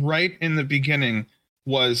down right in the beginning.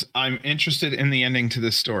 Was I'm interested in the ending to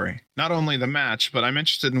this story. Not only the match, but I'm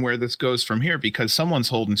interested in where this goes from here because someone's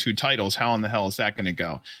holding 2 titles. How in the hell is that going to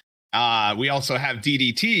go? We also have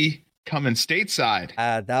DDT coming stateside.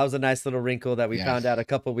 That was a nice little wrinkle that we found out a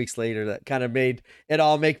couple weeks later that kind of made it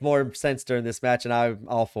all make more sense during this match, and I'm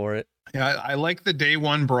all for it. Yeah, I like the day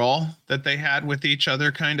one brawl that they had with each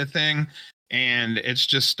other kind of thing. And it's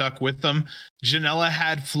just stuck with them. Janela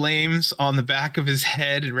had flames on the back of his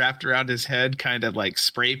head and wrapped around his head, kind of like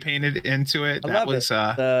spray painted into it. That was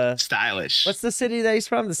stylish. What's the city that he's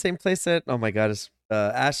from? The same place that, oh my God, is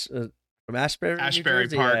from Ashbury? Ashbury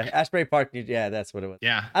Park. Yeah, Ashbury Park. Yeah, that's what it was.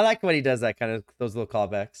 Yeah. I like when he does that kind of, those little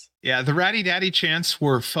callbacks. Yeah, the Ratty Daddy chants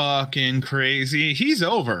were fucking crazy. He's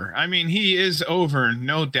over. I mean, he is over,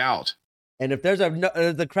 no doubt. And if there's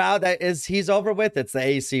the crowd that he's over with, it's the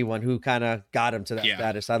AC one who kind of got him to that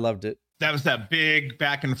status. I loved it. That was that big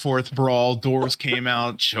back and forth brawl. Doors came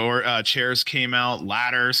out, chairs came out,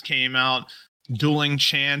 ladders came out, dueling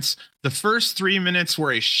chants. The first 3 minutes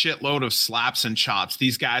were a shitload of slaps and chops.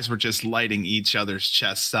 These guys were just lighting each other's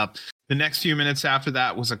chests up. The next few minutes after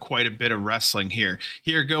that was quite a bit of wrestling here.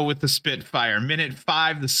 Here go with the Spitfire. Minute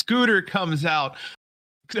 5, the scooter comes out.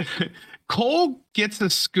 Cole gets the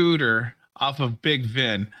scooter off of Big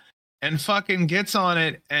Vin and fucking gets on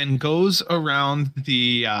it and goes around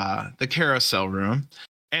the carousel room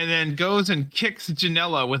and then goes and kicks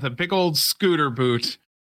Janela with a big old scooter boot.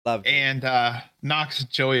 And knocks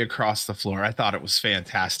Joey across the floor. I thought it was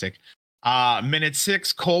fantastic. Minute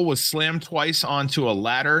 6, Cole was slammed twice onto a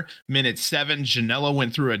ladder. Minute 7, Janela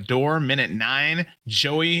went through a door. Minute 9,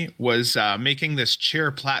 Joey was making this chair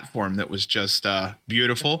platform that was just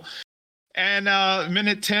beautiful. And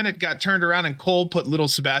minute 10, it got turned around and Cole put little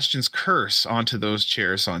Sebastian's curse onto those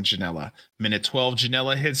chairs on Janela. Minute 12,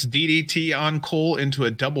 Janela hits DDT on Cole into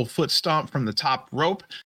a double foot stomp from the top rope.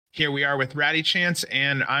 Here we are with Ratty Chance,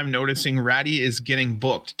 and I'm noticing Ratty is getting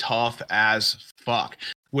booked tough as fuck,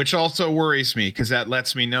 which also worries me because that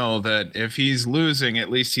lets me know that if he's losing, at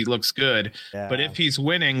least he looks good. Yeah. But if he's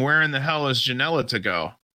winning, where in the hell is Janela to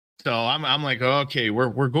go? So I'm like, okay,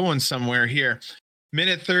 we're going somewhere here.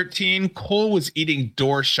 Minute 13, Cole was eating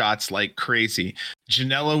door shots like crazy.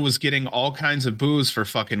 Janela was getting all kinds of boos for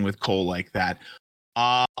fucking with Cole like that.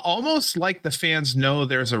 Almost like the fans know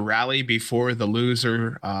there's a rally before the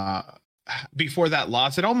loser, before that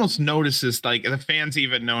loss. It almost notices, like the fans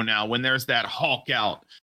even know now when there's that Hulk out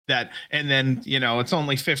that, and then, you know, it's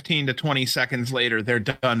only 15 to 20 seconds later, they're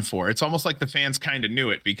done for. It's almost like the fans kind of knew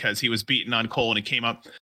it because he was beating on Cole and he came up.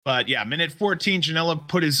 But yeah, minute 14, Janela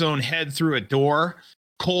put his own head through a door.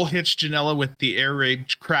 Cole hits Janela with the air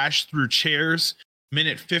raid crash through chairs.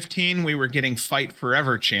 Minute 15, we were getting Fight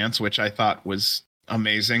Forever chants, which I thought was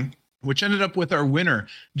amazing, which ended up with our winner,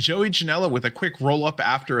 Joey Janela, with a quick roll up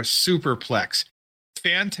after a superplex.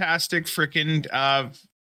 Fantastic freaking,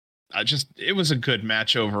 it was a good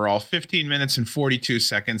match overall. 15 minutes and 42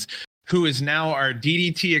 seconds. Who is now our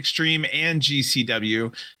DDT Extreme and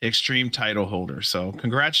GCW Extreme title holder. So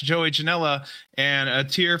congrats, Joey Janela, and a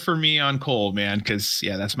tear for me on Cole, man, because,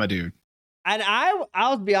 yeah, that's my dude. And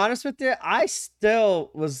I'll be honest with you,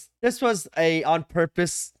 this was a on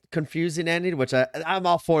purpose confusing ending, which I'm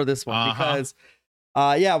all for this one because,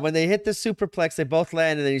 when they hit the superplex, they both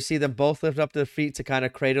land, and then you see them both lift up their feet to kind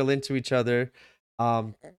of cradle into each other.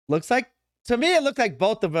 To me, it looked like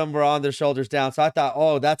both of them were on their shoulders down. So I thought,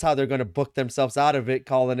 oh, that's how they're going to book themselves out of it,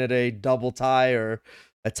 calling it a double tie or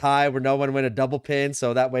a tie where no one went a double pin.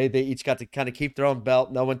 So that way they each got to kind of keep their own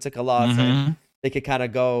belt. No one took a loss. And they could kind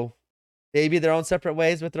of go maybe their own separate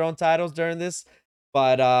ways with their own titles during this.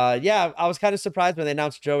 But I was kind of surprised when they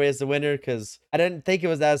announced Joey as the winner because I didn't think it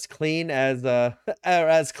was as clean as or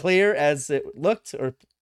as clear as it looked,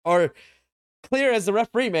 or clear as the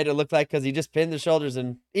referee made it look like, because he just pinned the shoulders,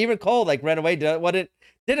 and even Cole like ran away. What it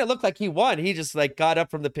didn't look like he won. He just like got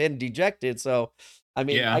up from the pin dejected. So I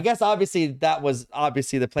mean, I Yeah. guess obviously that was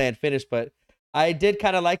obviously the planned finish, but I did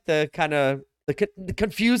kind of like the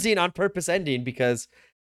confusing on purpose ending, because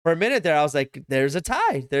for a minute there I was like, there's a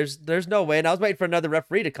tie. There's no way. And I was waiting for another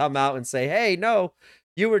referee to come out and say, hey, no,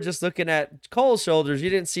 you were just looking at Cole's shoulders. You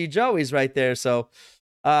didn't see Joey's right there. So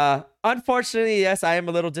unfortunately, yes, I am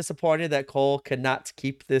a little disappointed that Cole could not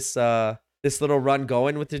keep this little run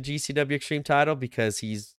going with the GCW Extreme title, because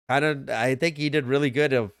he's I think he did really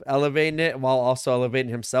good of elevating it while also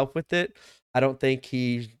elevating himself with it. I don't think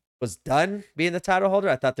he was done being the title holder.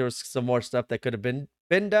 I thought there was some more stuff that could have been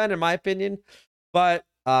done, in my opinion. But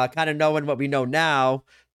kind of knowing what we know now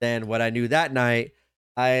than what I knew that night,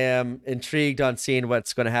 I am intrigued on seeing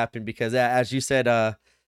what's going to happen, because as you said, a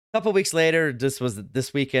couple weeks later,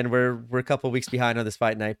 this weekend. We're a couple weeks behind on this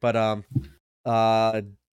fight night, but uh,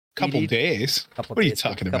 Couple days. couple What are you days,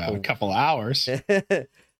 talking about? A couple hours.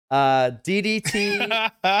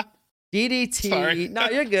 DDT. DDT. Sorry. No,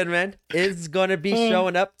 you're good, man. Is going to be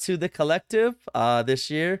showing up to the Collective this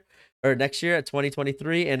year or next year at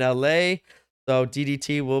 2023 in LA. So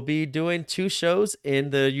DDT will be doing 2 shows in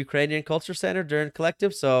the Ukrainian Culture Center during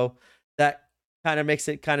Collective. So that kind of makes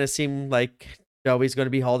it kind of seem like Joey's going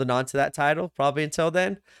to be holding on to that title probably until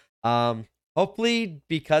then. Hopefully,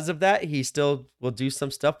 because of that, he still will do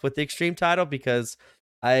some stuff with the Extreme title, because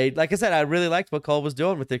like I said, I really liked what Cole was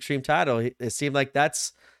doing with the Extreme title. It seems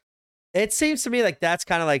to me like that's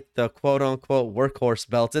kind of like the quote unquote workhorse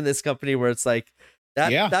belt in this company, where it's like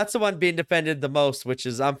that's the one being defended the most, which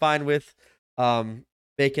is I'm fine with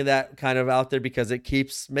making that kind of out there, because it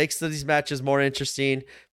makes these matches more interesting.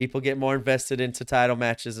 People get more invested into title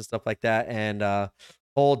matches and stuff like that. And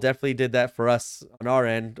Cole definitely did that for us on our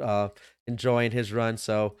end, enjoying his run.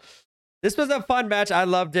 So this was a fun match. I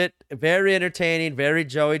loved it. Very entertaining. Very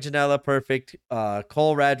Joey Janela perfect.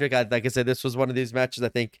 Cole Radrick, like I said, this was one of these matches I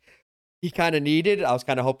think he kind of needed. I was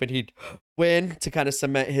kind of hoping he'd win to kind of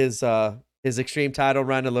cement his Extreme title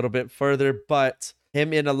run a little bit further. But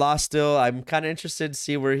him in a loss still, I'm kind of interested to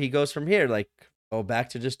see where he goes from here. Like, go back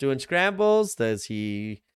to just doing scrambles? Does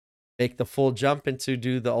he make the full jump into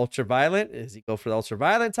do the ultraviolet? Is he go for the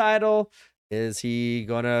ultraviolet title? Is he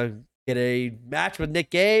gonna get a match with Nick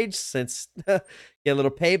Gage, since get a little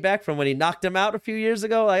payback from when he knocked him out a few years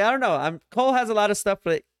ago? Like, I don't know. Cole has a lot of stuff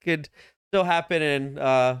that could still happen, and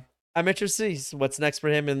I'm interested to see what's next for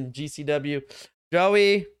him in GCW.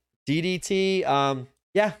 Joey, DDT,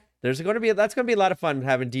 yeah, that's going to be a lot of fun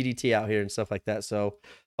having DDT out here and stuff like that. So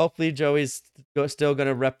hopefully Joey's still going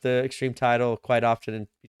to rep the Extreme title quite often in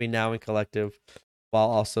between now and Collective, while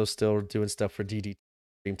also still doing stuff for DDT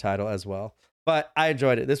Extreme title as well. But I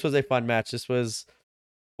enjoyed it. This was a fun match. This was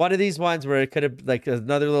one of these ones where it could have like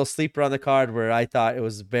another little sleeper on the card, where I thought it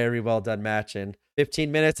was a very well done match. In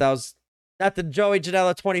 15 minutes, I was not the Joey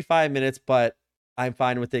Janela 25 minutes, but I'm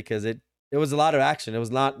fine with it, because it was a lot of action. It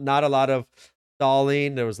was not a lot of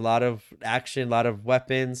stalling. There was a lot of action, a lot of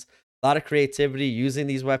weapons, a lot of creativity using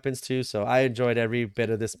these weapons too. So I enjoyed every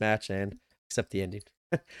bit of this match, and except the ending.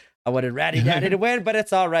 I wanted Ratty Daddy to win, but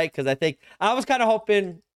it's all right, because I think I was kind of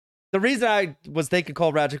hoping. The reason I was thinking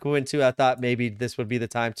Cole Radrick would win too, I thought maybe this would be the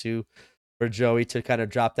time for Joey to kind of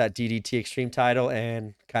drop that DDT Extreme title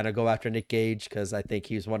and kind of go after Nick Gage, because I think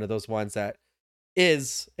he's one of those ones that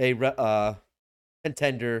is a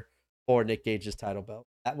contender for Nick Gage's title belt.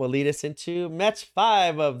 That will lead us into match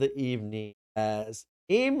 5 of the evening, as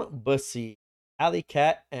Team Bussy, Alley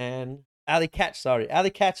Cat and Effie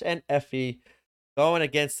going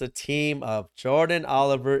against the team of Jordan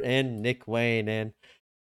Oliver and Nick Wayne. And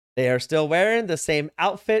they are still wearing the same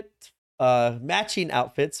outfit, matching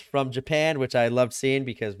outfits from Japan, which I loved seeing,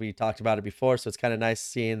 because we talked about it before. So it's kind of nice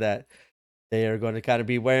seeing that they are going to kind of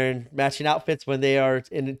be wearing matching outfits when they are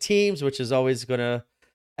in teams, which is always going to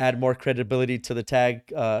add more credibility to the tag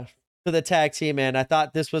team. And I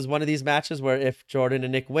thought this was one of these matches where if Jordan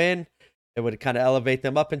and Nick win, it would kind of elevate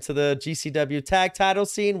them up into the GCW tag title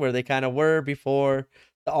scene, where they kind of were before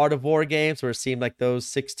the Art of War games, where it seemed like those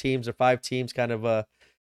 6 teams or 5 teams kind of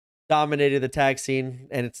dominated the tag scene,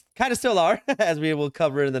 and it's kind of still are, as we will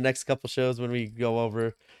cover in the next couple shows when we go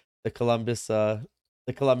over the Columbus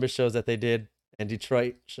shows that they did and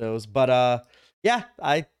Detroit shows. But yeah,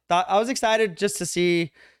 I thought I was excited just to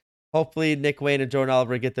see hopefully Nick Wayne and Jordan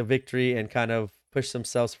Oliver get the victory and kind of push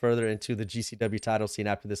themselves further into the GCW title scene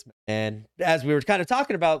after this. And as we were kind of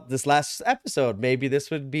talking about this last episode, maybe this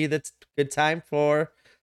would be the good time for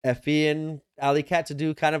Effie and Alley Cat to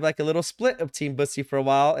do kind of like a little split of Team Bussy for a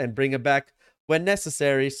while and bring it back when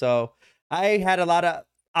necessary. So I had a lot of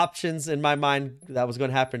options in my mind that was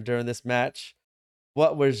going to happen during this match.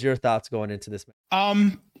 What was your thoughts going into this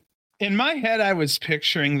match? In my head, I was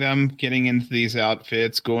picturing them getting into these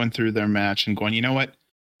outfits, going through their match, and going, you know what?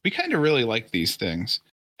 We kind of really like these things.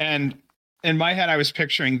 And in my head, I was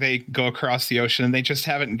picturing they go across the ocean and they just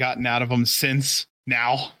haven't gotten out of them since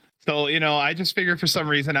now. So, I just figured for some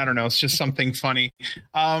reason, I don't know, it's just something funny.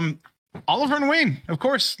 Oliver and Wayne, of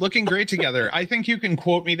course, looking great together. I think you can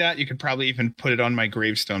quote me that. You could probably even put it on my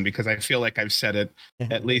gravestone because I feel like I've said it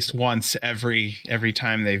at least once every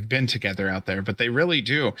time they've been together out there, but they really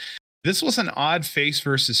do. This was an odd face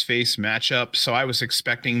versus face matchup, so I was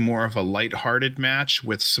expecting more of a lighthearted match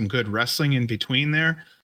with some good wrestling in between there.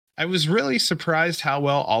 I was really surprised how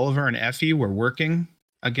well Oliver and Effie were working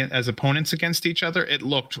again as opponents against each other. It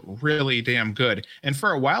looked really damn good. And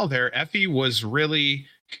for a while there, Effie was really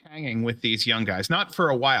hanging with these young guys. Not for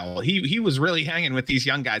a while. He was really hanging with these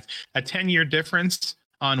young guys. A 10-year difference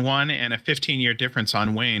on one and a 15-year difference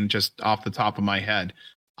on Wayne, just off the top of my head.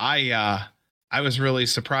 I was really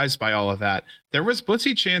surprised by all of that. There was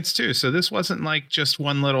Bussy chants too, so this wasn't like just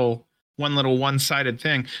one little one-sided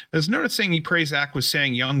thing. I was noticing Zach was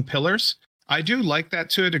saying young pillars. I do like that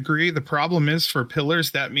to a degree. The problem is for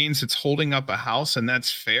pillars, that means it's holding up a house, and that's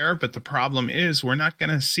fair. But the problem is we're not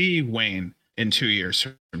going to see Wayne in 2 years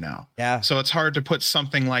from now. Yeah. So it's hard to put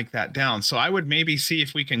something like that down. So I would maybe see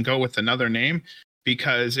if we can go with another name,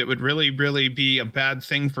 because it would really, really be a bad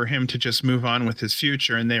thing for him to just move on with his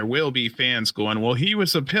future. And there will be fans going, well, he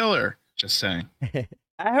was a pillar. Just saying. I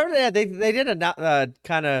heard that they did a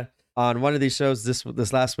kind of on one of these shows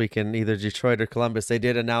this last week in either Detroit or Columbus. They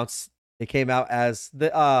did announce they came out as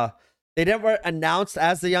they never announced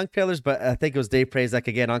as the Young Pillars, but I think it was Dave Prazak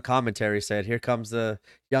again on commentary said, "Here comes the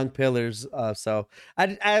Young Pillars." So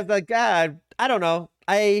I was like, I don't know.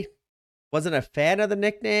 I wasn't a fan of the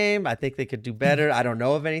nickname. I think they could do better. I don't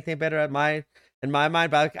know of anything better in my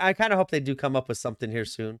mind, but I kind of hope they do come up with something here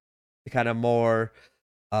soon to kind of more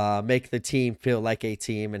make the team feel like a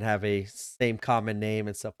team and have a same common name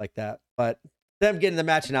and stuff like that. But them getting the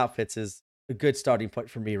matching outfits is a good starting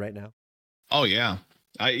point for me right now. Oh yeah.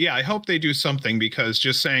 I hope they do something, because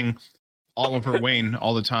just saying Oliver Wayne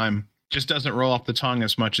all the time just doesn't roll off the tongue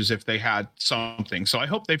as much as if they had something. So I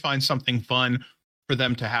hope they find something fun for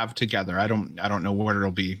them to have together. I don't know what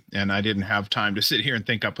it'll be, and I didn't have time to sit here and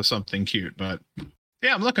think up of something cute, but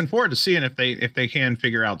yeah, I'm looking forward to seeing if they can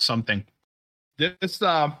figure out something. This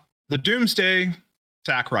the Doomsday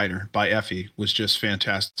Sack Rider by Effie was just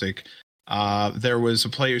fantastic. There was a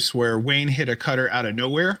place where Wayne hit a cutter out of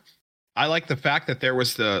nowhere. I like the fact that there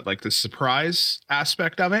was the surprise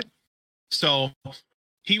aspect of it. So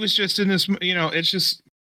he was just in this, it's just,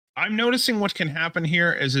 I'm noticing what can happen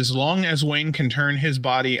here is as long as Wayne can turn his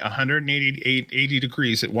body 180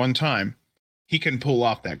 degrees at one time, he can pull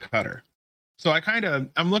off that cutter. So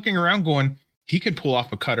I'm looking around going, he could pull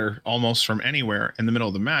off a cutter almost from anywhere in the middle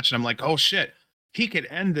of the match. And I'm like, oh shit, he could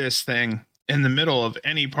end this thing in the middle of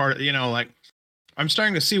any part, I'm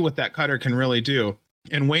starting to see what that cutter can really do.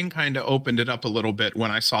 And Wayne kind of opened it up a little bit when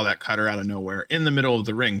I saw that cutter out of nowhere in the middle of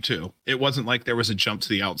the ring too. It wasn't like there was a jump to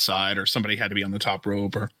the outside or somebody had to be on the top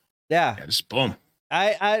rope or just boom.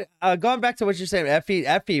 I going back to what you're saying,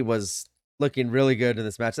 Effie was looking really good in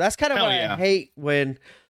this match. That's kind of what I hate when,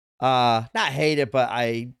 not hate it, but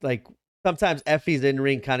I like sometimes Effie's in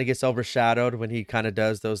ring kind of gets overshadowed when he kind of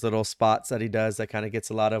does those little spots that he does that kind of gets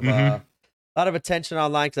a lot of attention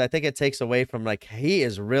online, because I think it takes away from he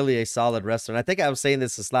is really a solid wrestler. And I think I was saying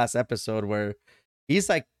this last episode where he's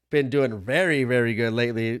been doing very, very good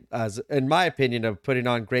lately, as in my opinion, of putting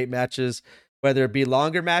on great matches, whether it be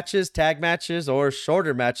longer matches, tag matches, or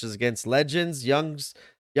shorter matches against legends, young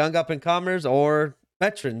up and comers, or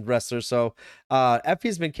veteran wrestlers. So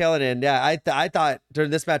Effie's been killing it. And yeah, I thought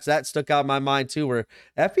during this match that stuck out in my mind too, where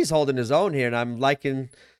Effie's holding his own here, and I'm like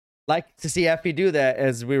to see Effie do that,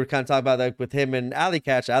 as we were kind of talking about with him and Alley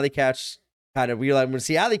Catch. Alley Catch we like to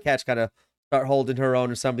see Alley Catch kind of start holding her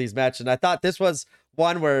own in some of these matches. And I thought this was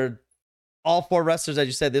one where all four wrestlers, as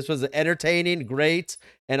you said, this was entertaining, great,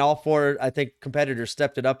 and all four, I think, competitors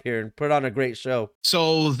stepped it up here and put on a great show.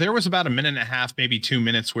 So there was about a minute and a half, maybe 2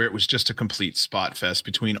 minutes, where it was just a complete spot fest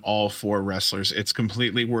between all four wrestlers. It's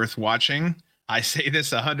completely worth watching. I say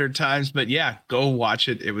this 100 times, but yeah, go watch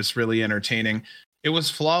it. It was really entertaining. It was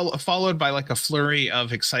followed by a flurry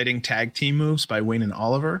of exciting tag team moves by Wayne and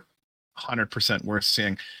Oliver. 100% worth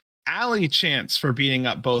seeing. Allie chants for beating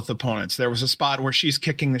up both opponents. There was a spot where she's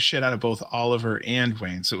kicking the shit out of both Oliver and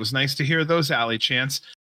Wayne. So it was nice to hear those Allie chants.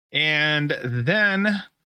 And then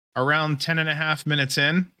around 10 and a half minutes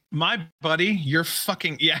in, My buddy, you're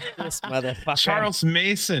fucking This motherfucker. Charles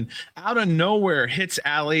Mason out of nowhere hits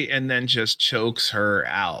Allie and then just chokes her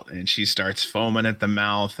out, and she starts foaming at the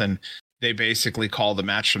mouth. And they basically call the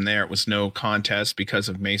match from there. It was no contest because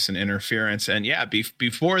of Mason interference. And yeah,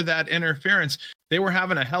 before that interference, they were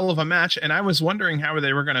having a hell of a match, and I was wondering how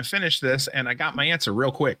they were going to finish this, and I got my answer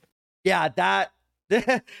real quick. Yeah, that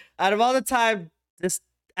out of all the time this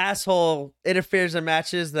asshole interferes in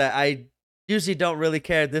matches that I usually don't really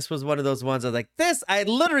care, this was one of those ones I was like, this, I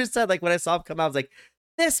literally said, like, when I saw him come out, I was like,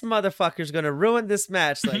 this motherfucker's gonna ruin this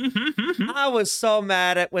match. Like, I was so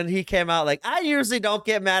mad at when he came out. Like, I usually don't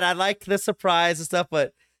get mad. I like the surprise and stuff,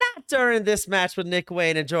 but not during this match with Nick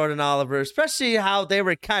Wayne and Jordan Oliver, especially how they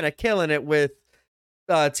were kind of killing it with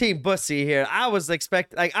Team Bussy here. I was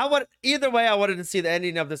expecting, like, either way, I wanted to see the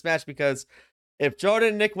ending of this match, because if Jordan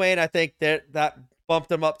and Nick Wayne, I think that bumped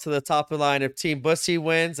them up to the top of the line. If Team Bussy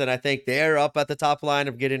wins, and I think they're up at the top line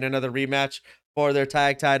of getting another rematch for their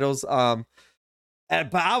tag titles.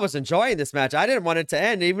 But I was enjoying this match. I didn't want it to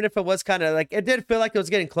end, even if it was kind of like, it did feel like it was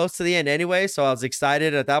getting close to the end anyway. So I was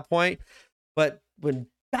excited at that point. But when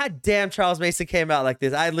goddamn Charles Mason came out like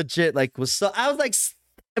this, I legit I was like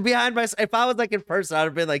behind my, if I was like in person, I'd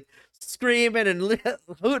have been like screaming and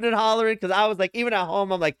hooting and hollering. Cause I was like, even at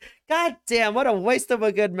home, I'm like, God damn, what a waste of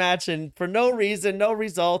a good match. And for no reason, no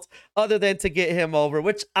results other than to get him over,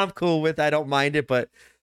 which I'm cool with. I don't mind it, but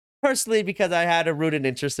personally, because I had a rooted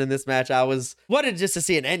interest in this match, I wanted just to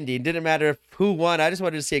see an ending. Didn't matter who won. I just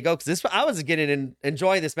wanted to see it go, because I was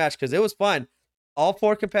enjoying this match because it was fun. All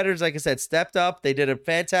four competitors, like I said, stepped up. They did a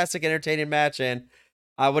fantastic, entertaining match, and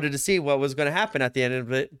I wanted to see what was going to happen at the end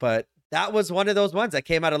of it. But that was one of those ones that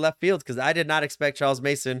came out of left field, because I did not expect Charles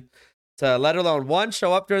Mason to, let alone one,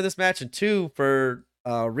 show up during this match, and two, for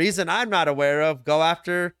a reason I'm not aware of, go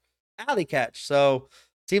after Alley Catch. So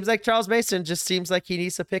seems like Charles Mason just seems like he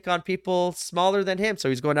needs to pick on people smaller than him. So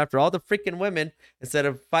he's going after all the freaking women instead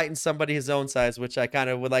of fighting somebody his own size, which I kind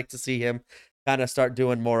of would like to see him kind of start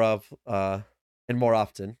doing more of and more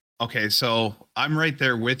often. Okay, so I'm right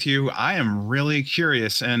there with you. I am really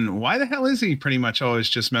curious. And why the hell is he pretty much always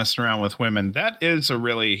just messing around with women? That is a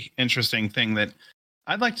really interesting thing that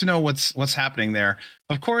I'd like to know what's happening there.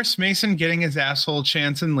 Of course, Mason getting his asshole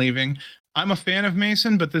chance and leaving. I'm a fan of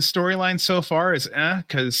Mason, but the storyline so far is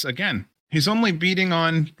because, again, he's only beating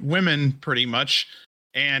on women pretty much,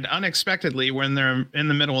 and unexpectedly when they're in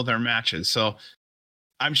the middle of their matches. So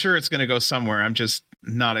I'm sure it's going to go somewhere. I'm just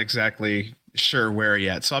not exactly sure where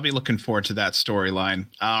yet. So I'll be looking forward to that storyline.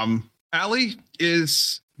 Allie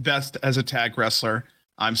is best as a tag wrestler.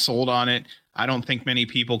 I'm sold on it. I don't think many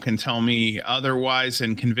people can tell me otherwise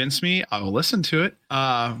and convince me. I'll listen to it.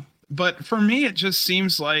 But for me, it just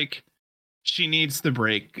seems like she needs the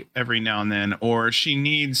break every now and then, or she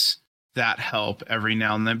needs that help every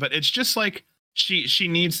now and then. But it's just like she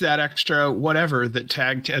needs that extra whatever that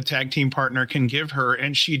a tag team partner can give her,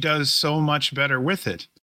 and she does so much better with it.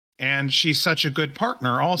 And she's such a good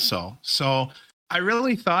partner also. So I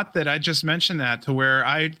really thought that I just mentioned that to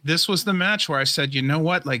where this was the match where I said, you know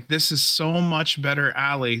what, like, this is so much better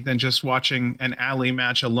Allie than just watching an Allie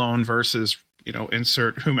match alone versus,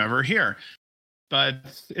 insert whomever here. But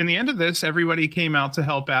in the end of this, everybody came out to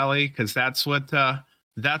help Allie, because that's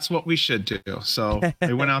what we should do. So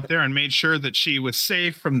they went out there and made sure that she was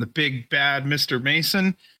safe from the big bad Mr.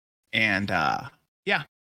 Mason. And 10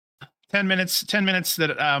 minutes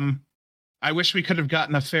that I wish we could have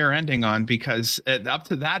gotten a fair ending on, because up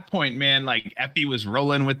to that point, man, like, Effie was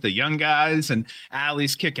rolling with the young guys and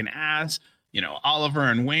Allie's kicking ass. Oliver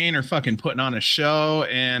and Wayne are fucking putting on a show.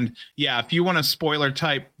 And yeah, if you want a spoiler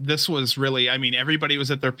type, this was really, everybody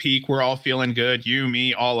was at their peak. We're all feeling good. You,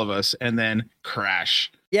 me, all of us. And then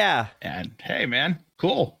crash. Yeah. And hey, man,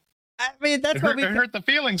 cool. That's what we hurt the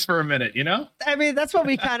feelings for a minute, that's what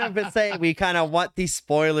we kind of been saying. We kind of want these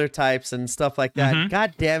spoiler types and stuff like that. Mm-hmm.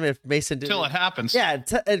 God damn if Mason didn't. Until it happens. Yeah.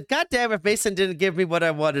 God damn if Mason didn't give me what I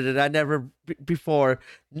wanted, and I never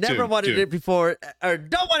wanted it before, or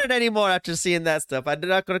don't want it anymore after seeing that stuff. I'm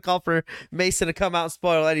not going to call for Mason to come out and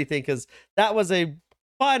spoil anything, because that was a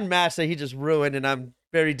fun match that he just ruined, and I'm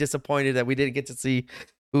very disappointed that we didn't get to see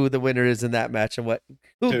who the winner is in that match and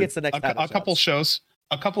who gets the next title shot.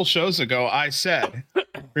 A couple shows ago, I said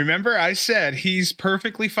he's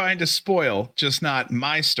perfectly fine to spoil, just not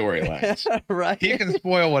my storylines. Right. He can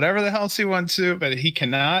spoil whatever the hell he wants to, but he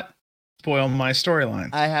cannot spoil my storylines.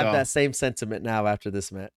 I have that same sentiment now after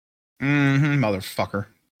this match. Mm-hmm, motherfucker.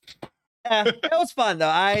 Yeah, it was fun though.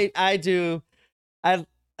 I do.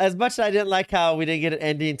 As much as I didn't like how we didn't get an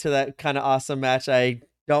ending to that kind of awesome match, I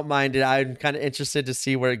don't mind it. I'm kind of interested to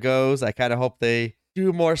see where it goes. I kind of hope they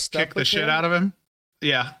do more stuff. Kick the shit out of him.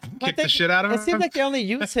 Yeah, I kick the think shit out it of seems him. like they only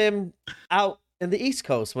use him out in the East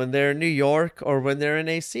Coast when they're in New York or when they're in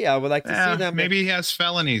AC. I would like to see Yeah, them. maybe he has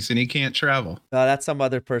felonies and he can't travel. That's some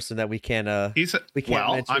other person that He's we can't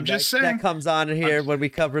well. I'm mention just that saying. comes on I'm, here when we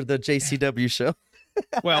cover the JCW show.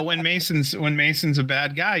 well, when Mason's a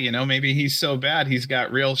bad guy, maybe he's so bad he's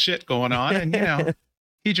got real shit going on, and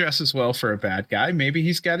he dresses well for a bad guy. Maybe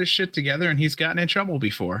he's got his shit together and he's gotten in trouble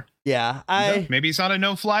before. Yeah, Maybe he's on a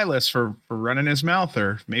no-fly list for running his mouth,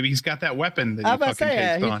 or maybe he's got that weapon that I'm he about to fucking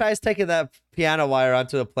say, takes he on. tries taking that piano wire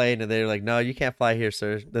onto the plane, and they're like, "No, you can't fly here,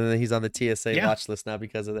 sir." Then he's on the TSA Yeah. watch list now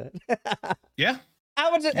because of that. Yeah. I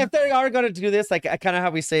would, if they are going to do this, like kind of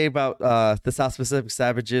how we say about the South Pacific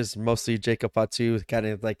Savages, mostly Jacob Fatu, kind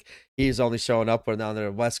of like he's only showing up when they're on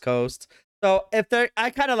the West Coast. So if they're, I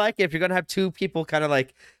kind of like it if you're going to have two people, kind of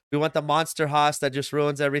like we want the monster hoss that just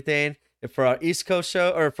ruins everything. If for our East Coast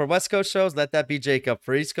show or for West Coast shows, let that be Jacob.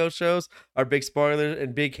 For East Coast shows, our big spoiler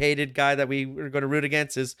and big hated guy that we were going to root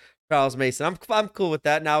against is Charles Mason. I'm cool with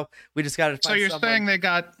that. Now we just got to. So you're saying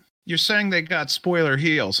they got spoiler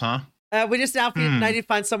heels, huh? We just now need to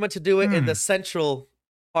find someone to do it in the central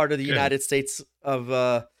part of the Good. United States of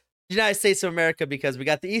America, because we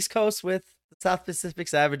got the East Coast with the South Pacific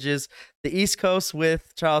Savages, the East Coast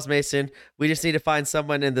with Charles Mason. We just need to find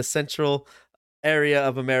someone in the central area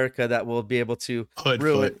of America that will be able to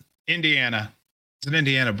rule it. Indiana. It's an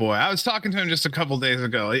Indiana boy. I was talking to him just a couple days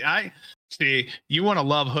ago. I see you want to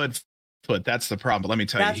love Hoodfoot. That's the problem. But let me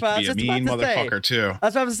tell you, he can be a mean motherfucker too.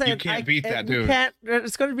 That's what I was saying. You can't beat that dude.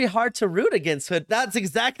 It's going to be hard to root against Hood. That's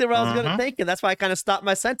exactly what I was going to think, and that's why I kind of stopped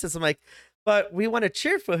my sentence. I'm like, but we want to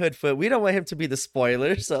cheer for Hoodfoot. We don't want him to be the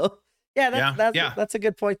spoiler. So that's a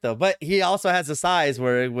good point though. But he also has a size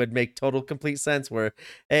where it would make total complete sense. Where,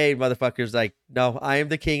 hey, motherfuckers, like, no, I am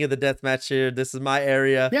the king of the deathmatch here. This is my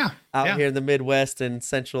area. Here in the Midwest and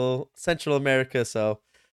Central America. So.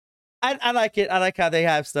 I like it. I like how they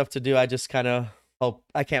have stuff to do. I just kind of hope.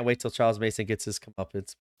 I can't wait till Charles Mason gets his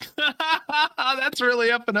comeuppance. That's really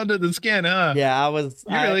up and under the skin, huh? Yeah, I was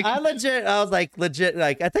like,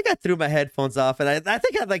 I think I threw my headphones off, and I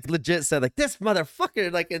think I like legit said like, this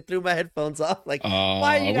motherfucker, like, and threw my headphones off. Like,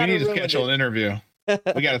 why are you? We need to schedule an interview.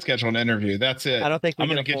 We got to schedule an interview. That's it. I don't think I'm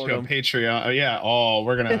gonna get you a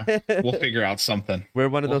Patreon. We'll figure out something. We're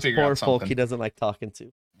one of those poor folk he doesn't like talking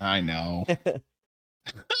to. I know.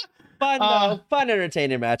 Fun,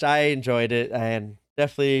 entertaining match. I enjoyed it, and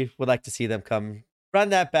definitely would like to see them come run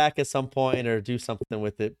that back at some point or do something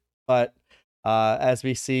with it. But as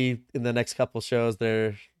we see in the next couple shows,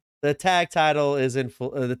 the tag title is in full.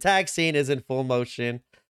 The tag scene is in full motion.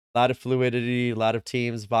 A lot of fluidity, a lot of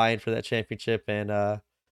teams vying for that championship, and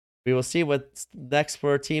we will see what's next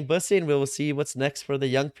for Team Bussy, and we will see what's next for the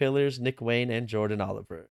Young Pillars, Nick Wayne and Jordan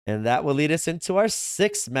Oliver. And that will lead us into our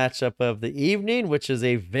sixth matchup of the evening, which is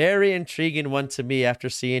a very intriguing one to me after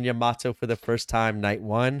seeing Yamato for the first time night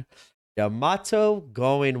one. Yamato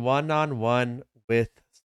going one-on-one with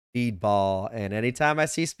Speedball. And anytime I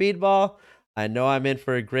see Speedball, I know I'm in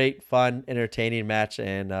for a great, fun, entertaining match.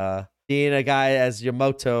 And seeing a guy as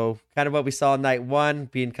Yamato, kind of what we saw in night one,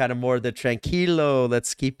 being kind of more the tranquilo,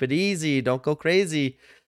 let's keep it easy, don't go crazy.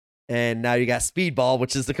 And now you got Speedball,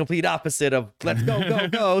 which is the complete opposite of let's go, go,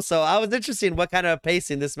 go. So I was interested in what kind of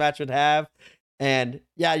pacing this match would have. And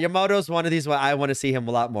yeah, Yamamoto's one of these where I want to see him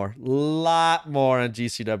a lot more on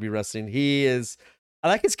GCW wrestling. I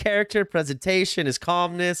like his character, presentation, his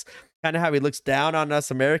calmness, kind of how he looks down on us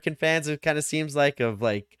American fans. It kind of seems like,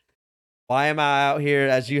 why am I out here?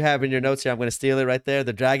 As you have in your notes here, I'm going to steal it right there.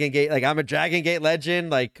 The Dragon Gate, like, I'm a Dragon Gate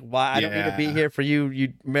legend. Like, why? I don't need to be here for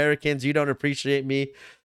you Americans. You don't appreciate me.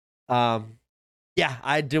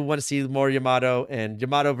 I do want to see more Yamato, and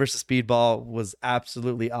Yamato versus Speedball was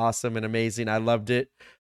absolutely awesome and amazing. I loved it.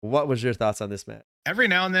 What was your thoughts on this match? Every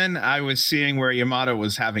now and then I was seeing where Yamato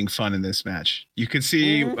was having fun in this match. You could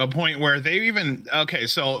see a point where they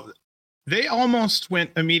almost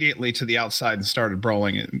went immediately to the outside and started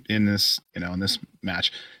brawling in this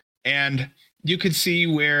match. And you could see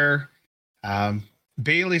where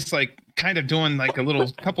Bailey's like kind of doing like a little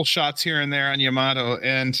couple shots here and there on Yamato,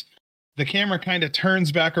 and the camera kind of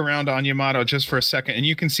turns back around on Yamato just for a second, and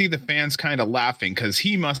you can see the fans kind of laughing because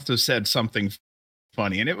he must have said something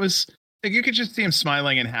funny. And it was like you could just see him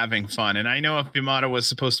smiling and having fun. And I know if Yamato was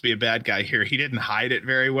supposed to be a bad guy here, he didn't hide it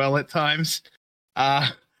very well at times.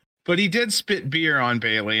 But he did spit beer on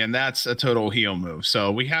Bailey, and that's a total heel move.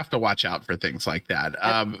 So we have to watch out for things like that.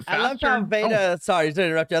 I love how Veda, sorry to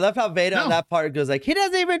interrupt you. I love how Veda on that part goes like, he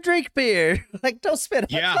doesn't even drink beer. Like, don't spit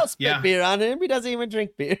beer on him. He doesn't even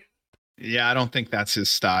drink beer. Yeah, I don't think that's his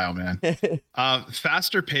style, man.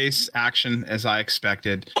 Faster pace action as I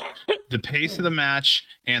expected. The pace of the match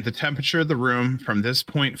and the temperature of the room from this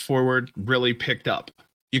point forward really picked up.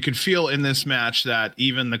 You could feel in this match that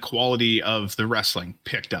even the quality of the wrestling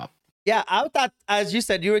picked up. Yeah, I thought, as you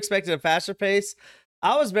said, you expected a faster pace.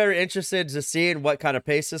 I was very interested to seeing what kind of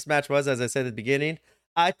pace this match was, as I said at the beginning.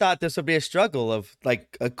 I thought this would be a struggle of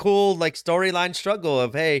like a cool like storyline struggle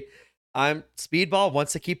of, hey, I'm Speedball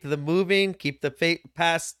wants to keep them moving, keep the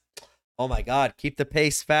pass. Oh my God, keep the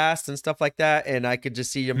pace fast and stuff like that. And I could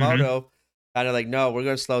just see Yamato kind of like, no, we're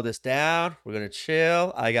gonna slow this down. We're gonna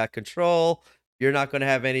chill. I got control. You're not gonna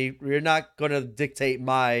have any. You're not gonna dictate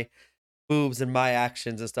my moves and my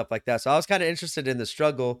actions and stuff like that. So I was kind of interested in the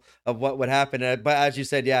struggle of what would happen. But as you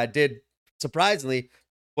said, yeah, I did surprisingly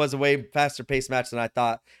was a way faster paced match than I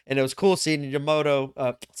thought. And it was cool seeing Yamato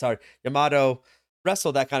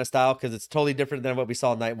wrestle that kind of style because it's totally different than what we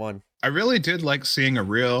saw in night one. I really did like seeing a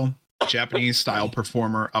real Japanese style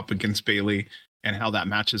performer up against Bailey and how that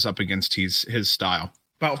matches up against his style.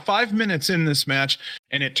 About 5 minutes in this match,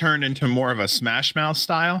 and it turned into more of a Smash Mouth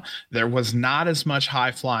style. There was not as much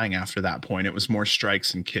high flying after that point. It was more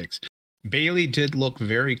strikes and kicks. Bailey did look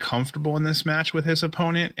very comfortable in this match with his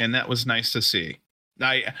opponent, and that was nice to see.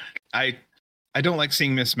 I don't like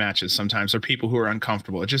seeing mismatches sometimes or people who are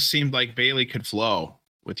uncomfortable. It just seemed like Bailey could flow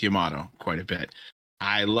with Yamato quite a bit.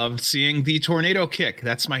 I loved seeing the tornado kick.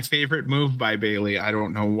 That's my favorite move by Bailey. I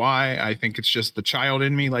don't know why. I think it's just the child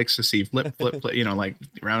in me likes to see flip, like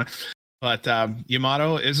around. But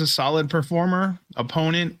Yamato is a solid performer,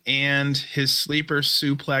 opponent, and his sleeper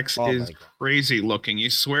suplex is crazy looking. You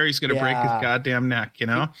swear he's going to break his goddamn neck, you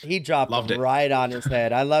know? He dropped it right on his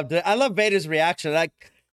head. I loved it. I love Vader's reaction.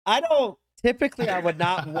 Like, I would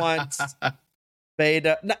not want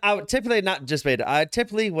Veda. No, I would typically not just Veda. I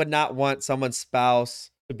typically would not want someone's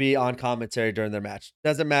spouse to be on commentary during their match.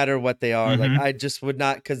 Doesn't matter what they are. Like, I just would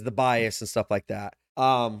not, because the bias and stuff like that.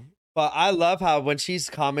 But I love how when she's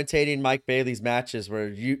commentating Mike Bailey's matches,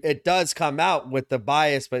 where it does come out with the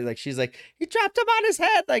bias, but like she's like, he dropped him on his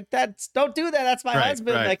head, like don't do that. That's my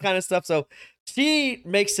husband, that kind of stuff. So she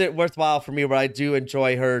makes it worthwhile for me, where I do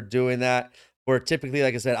enjoy her doing that. Where typically,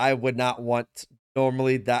 like I said, I would not want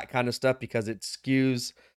normally that kind of stuff because it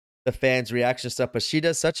skews the fans' reaction stuff. But she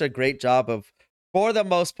does such a great job of, for the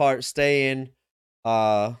most part, staying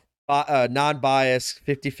non-biased,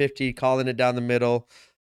 50-50, calling it down the middle.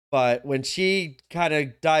 But when she kind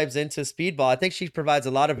of dives into Speedball, I think she provides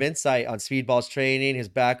a lot of insight on Speedball's training, his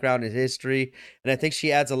background, his history. And I think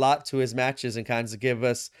she adds a lot to his matches and kind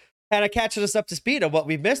of catching us up to speed of what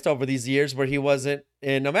we've missed over these years where he wasn't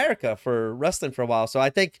in America for wrestling for a while. So I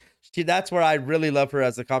think that's where I really love her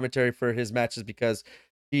as a commentary for his matches, because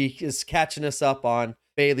she is catching us up on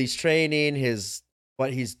Bailey's training,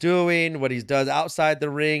 what he's doing, what he does outside the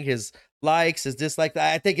ring, his likes, his dislikes.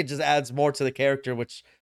 I think it just adds more to the character, which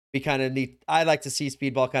we kind of need. I like to see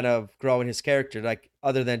Speedball kind of grow in his character, like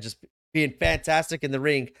other than just being fantastic in the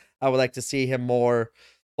ring. I would like to see him more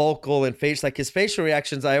vocal and his facial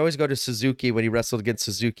reactions. I always go to Suzuki when he wrestled against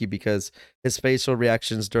Suzuki, because his facial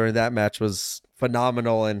reactions during that match was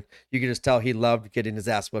phenomenal, and you can just tell he loved getting his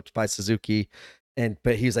ass whipped by Suzuki.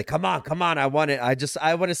 But he's like, come on, I want it.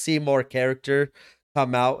 I want to see more character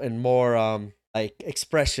come out and more like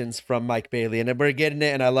expressions from Mike Bailey, and we're getting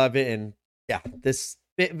it, and I love it. And yeah, this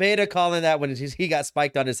Veda calling that when he got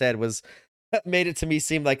spiked on his head made it to me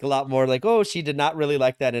seem like a lot more like, oh, she did not really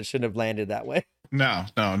like that, and it shouldn't have landed that way. No.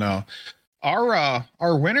 Our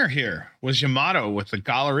winner here was Yamato with the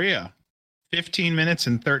Galleria. 15 minutes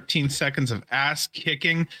and 13 seconds of ass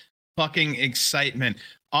kicking fucking excitement.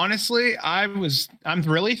 Honestly, I'm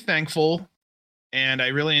really thankful, and I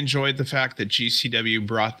really enjoyed the fact that GCW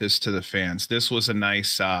brought this to the fans. This was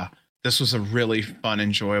a really fun,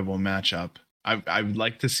 enjoyable matchup. I'd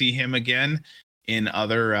like to see him again in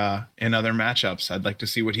other matchups. I'd like to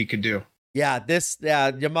see what he could do.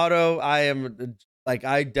 Yamato,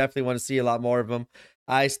 I definitely want to see a lot more of him.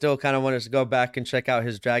 I still kind of wanted to go back and check out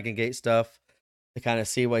his Dragon Gate stuff to kind of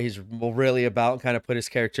see what he's really about and kind of put his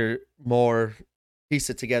character more, piece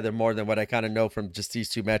it together more than what I kind of know from just these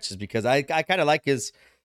two matches, because I kind of like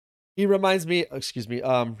he reminds me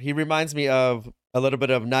of a little bit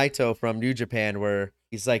of Naito from New Japan, where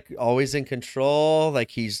he's like always in control.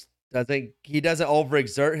 Like he doesn't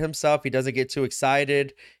overexert himself. He doesn't get too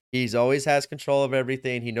excited. He's always has control of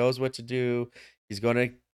everything. He knows what to do. He's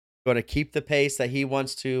going to keep the pace that he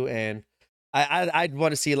wants to. And I'd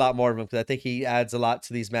want to see a lot more of him, because I think he adds a lot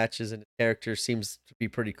to these matches, and his character seems to be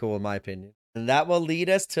pretty cool in my opinion. And that will lead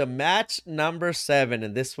us to match number 7.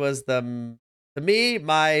 And this was to me,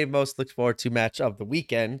 my most looked forward to match of the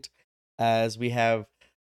weekend, as we have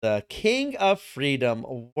the King of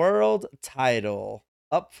Freedom World title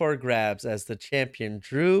up for grabs as the champion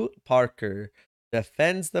Drew Parker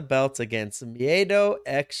defends the belt against Miedo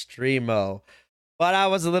Extremo. But I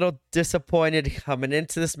was a little disappointed coming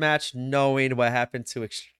into this match, knowing what happened to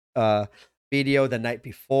Video the night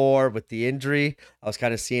before with the injury. I was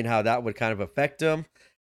kind of seeing how that would kind of affect him.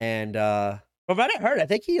 And from what I heard, I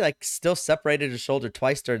think he like still separated his shoulder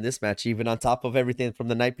twice during this match, even on top of everything from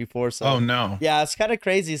the night before. Oh So no. yeah, it's kind of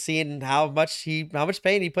crazy seeing how much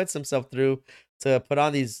pain he puts himself through to put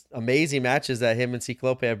on these amazing matches that him and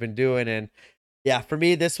Ciclope have been doing. And yeah, for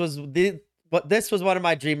me, this was one of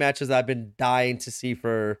my dream matches I've been dying to see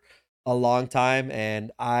for a long time,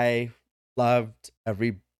 and I loved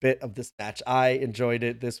every bit of this match. I enjoyed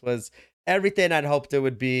it. This was everything I'd hoped it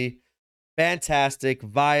would be. Fantastic,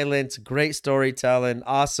 violence, great storytelling,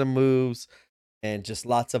 awesome moves, and just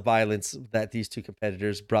lots of violence that these two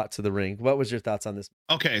competitors brought to the ring. What was your thoughts on this?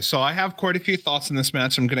 Okay, so I have quite a few thoughts in this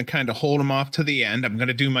match. I'm going to kind of hold them off to the end. I'm going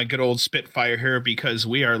to do my good old Spitfire here because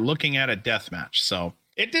we are looking at a death match. So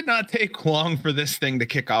it did not take long for this thing to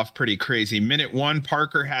kick off pretty crazy. Minute 1,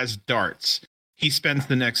 Parker has darts. He spends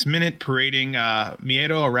the next minute parading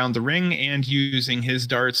Miedo around the ring and using his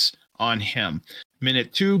darts on him.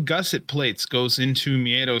 Minute 2, gusset plates goes into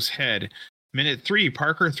Miedo's head. Minute 3,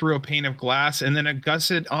 Parker threw a pane of glass and then a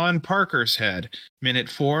gusset on Parker's head. Minute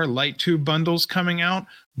 4, light tube bundles coming out.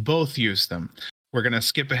 Both use them. We're going to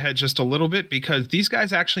skip ahead just a little bit because these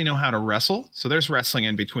guys actually know how to wrestle. So there's wrestling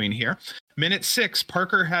in between here. Minute 6,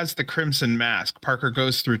 Parker has the Crimson Mask. Parker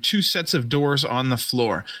goes through 2 sets of doors on the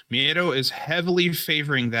floor. Miedo is heavily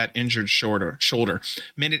favoring that injured shoulder.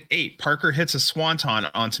 Minute 8, Parker hits a swanton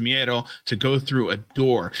onto Miedo to go through a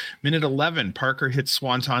door. Minute 11, Parker hits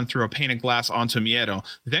swanton through a pane of glass onto Miedo,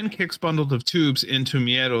 then kicks bundles of tubes into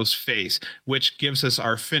Miedo's face, which gives us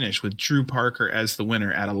our finish with Drew Parker as the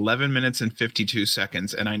winner at 11 minutes and 52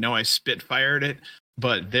 seconds. And I know I spitfired it,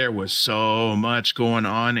 but there was so much going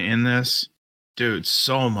on in this. Dude,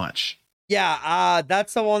 so much. Yeah,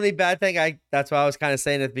 that's the only bad thing. That's what I was kind of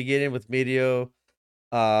saying at the beginning with Medio's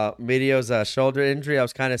shoulder injury. I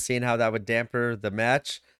was kind of seeing how that would damper the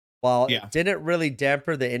match. While it didn't really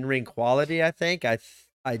damper the in-ring quality, I think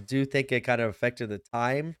I do think it kind of affected the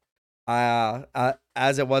time.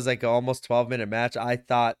 As it was like an almost 12-minute match, I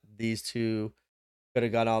thought these two could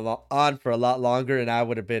have gone on for a lot longer, and I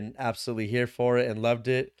would have been absolutely here for it and loved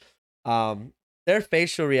it. Their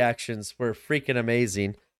facial reactions were freaking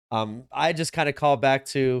amazing. I just kind of call back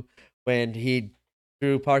to when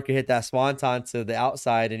Drew Parker hit that swanton to the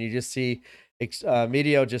outside, and you just see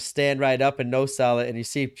Medio just stand right up and no sell it, and you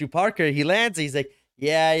see Drew Parker, he lands, he's like,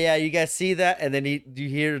 yeah, you guys see that? And then you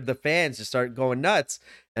hear the fans just start going nuts.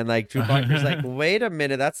 And like Drew Parker's like, wait a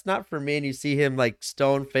minute, that's not for me. And you see him like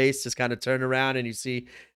stone face just kind of turn around, and you see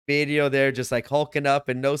Video there just like hulking up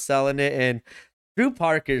and no selling it. And Drew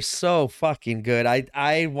Parker's so fucking good.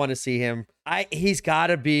 I want to see him. He's got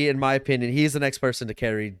to be, in my opinion, he's the next person to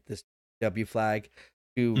carry this W flag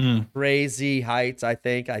to crazy heights. I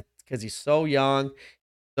think because he's so young,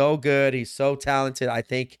 so good, he's so talented. I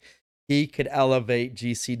think he could elevate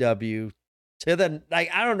GCW to the,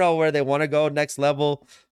 like, I don't know where they want to go next level,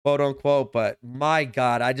 quote unquote, but my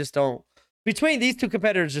God, I just don't. Between these two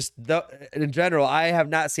competitors, in general, I have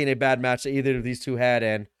not seen a bad match that either of these two had,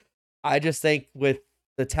 and I just think with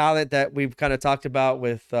the talent that we've kind of talked about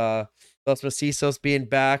with Los Macizos being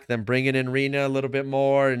back, then bringing in Rena a little bit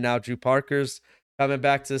more, and now Drew Parker's coming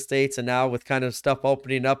back to the States, and now with kind of stuff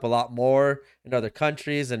opening up a lot more in other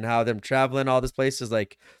countries and how them traveling all these places,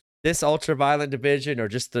 like this ultra violent division, or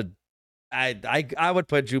just I would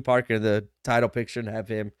put Drew Parker in the title picture and have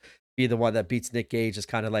him be the one that beats Nick Gage. Is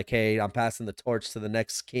kind of like, hey, I'm passing the torch to the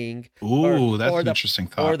next king. Ooh, that's an interesting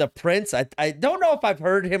thought. Or the Prince. I don't know if I've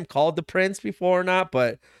heard him called the Prince before or not,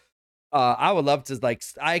 but I would love to, like,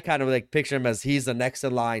 I kind of like picture him as he's the next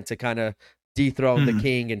in line to kind of dethrone the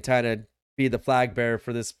king and kind of be the flag bearer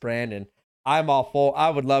for this brand. And I'm all for.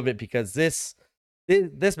 I would love it because this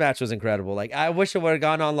match was incredible. Like, I wish it would have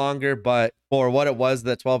gone on longer, but for what it was,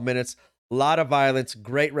 the 12 minutes, a lot of violence,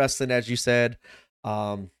 great wrestling, as you said.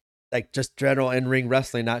 Like just general in-ring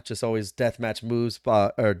wrestling, not just always deathmatch moves,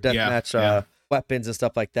 or deathmatch weapons and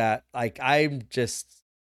stuff like that. Like, I'm just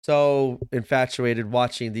so infatuated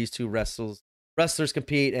watching these two wrestlers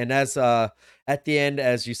compete. And as at the end,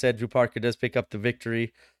 as you said, Drew Parker does pick up the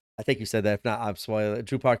victory. I think you said that. If not, I'm spoiling it.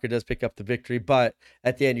 Drew Parker does pick up the victory, but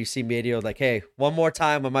at the end, you see Medio like, hey, one more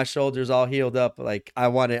time when my shoulder's all healed up. Like, I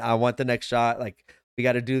want it. I want the next shot. Like, we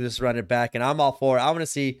got to do this, run it back. And I'm all for it. I want to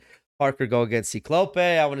see Parker go against Ciclope.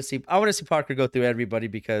 I want to see Parker go through everybody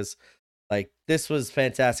because, like, this was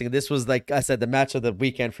fantastic. This was, like I said, the match of the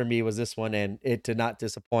weekend for me was this one, and it did not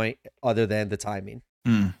disappoint other than the timing.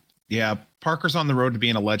 Hmm. Yeah, Parker's on the road to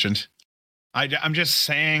being a legend. I'm just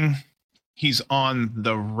saying he's on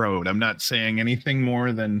the road. I'm not saying anything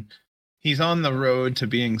more than he's on the road to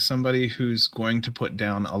being somebody who's going to put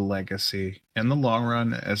down a legacy in the long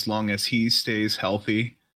run, as long as he stays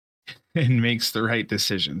healthy and makes the right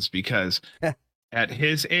decisions. Because at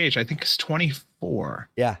his age, I think he's 24.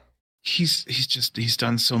 Yeah. He's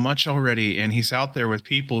done so much already, and he's out there with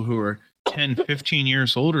people who are 10, 15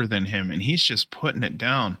 years older than him, and he's just putting it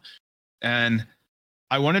down. And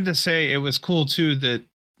I wanted to say it was cool too that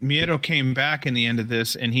Miedo came back in the end of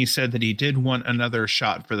this, and he said that he did want another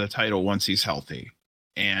shot for the title once he's healthy.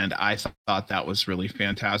 And I thought that was really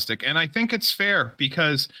fantastic. And I think it's fair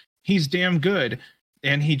because he's damn good,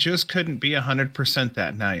 and he just couldn't be 100%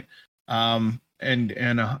 that night.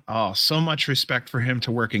 So much respect for him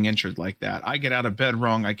to working injured like that. I get out of bed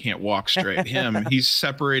wrong, I can't walk straight. Him, he's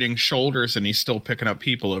separating shoulders, and he's still picking up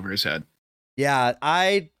people over his head. Yeah,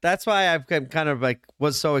 that's why I've kind of like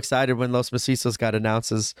was so excited when Los Macizos got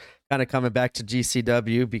announced as kind of coming back to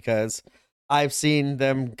GCW, because I've seen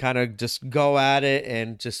them kind of just go at it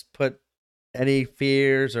and just put any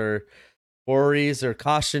fears or worries or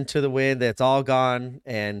caution to the wind. That's all gone,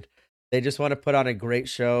 and they just want to put on a great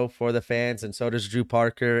show for the fans, and so does Drew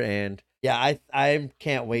Parker. And yeah, I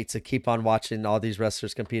can't wait to keep on watching all these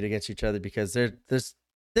wrestlers compete against each other, because there's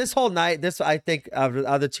this whole night, this I think of the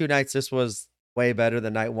other two nights, this was way better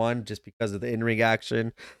than night one, just because of the in-ring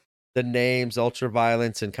action, the names, ultra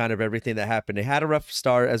violence, and kind of everything that happened. They had a rough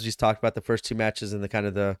start, as we talked about the first two matches and the kind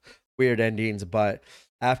of the weird endings, but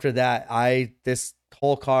after that, this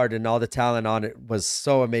whole card and all the talent on it was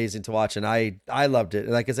so amazing to watch, and I loved it.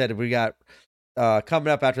 Like I said, we got coming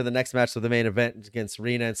up after the next match of the main event against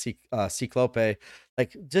Rena and Ciclope.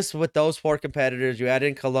 Like, just with those four competitors, you add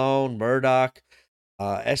in Cologne, Murdoch,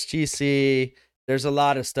 SGC. There's a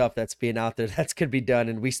lot of stuff that's being out there that's could be done,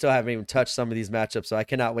 and we still haven't even touched some of these matchups. So I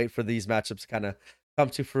cannot wait for these matchups to kind of come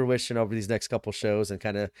to fruition over these next couple shows and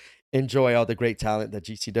kind of enjoy all the great talent that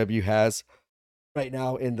GCW has right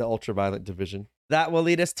now in the ultraviolet division. That will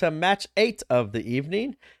lead us to match 8 of the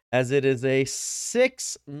evening, as it is a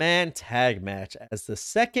 6-man tag match as the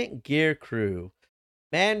Second Gear Crew,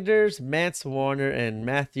 Manders, Mance Warner, and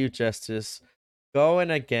Matthew Justice,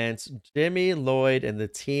 going against Jimmy Lloyd and the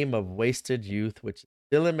team of Wasted Youth, which is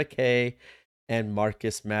Dylan McKay and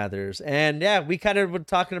Marcus Mathers. And yeah, we kind of were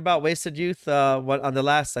talking about Wasted Youth on the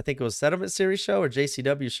last, I think it was Settlement Series show or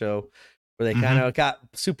JCW show, where they kind of got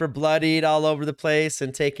super bloodied all over the place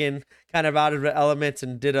and taken kind of out of the element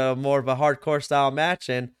and did a more of a hardcore style match.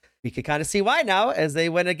 And we could kind of see why now, as they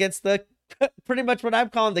went against the pretty much what I'm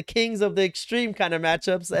calling the kings of the extreme kind of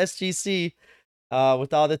matchups, SGC,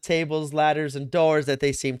 with all the tables, ladders, and doors that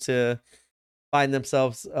they seem to find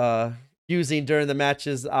themselves using during the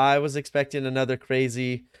matches. I was expecting another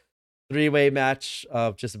crazy 3-way match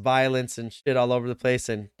of just violence and shit all over the place,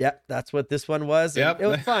 and yep, that's what this one was. Yep. It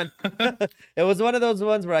was fun. It was one of those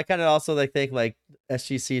ones where I kind of also think like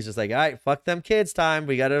SGC is just like, all right, fuck them kids time.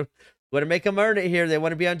 We gotta make them earn it here. They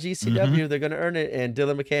want to be on GCW. They're gonna earn it. And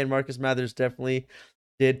Dylan McKay and Marcus Mathers definitely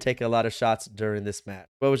did take a lot of shots during this match.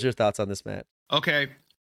 What was your thoughts on this match? Okay,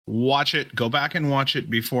 watch it. Go back and watch it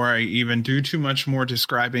before I even do too much more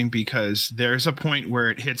describing, because there's a point where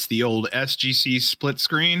it hits the old SGC split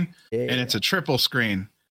screen, and it's a triple screen.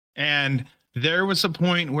 And there was a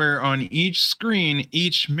point where on each screen,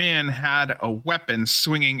 each man had a weapon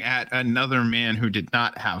swinging at another man who did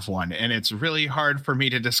not have one. And it's really hard for me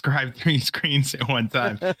to describe 3 screens at one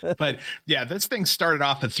time. But yeah, this thing started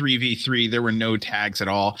off a 3v3. There were no tags at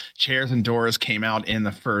all. Chairs and doors came out in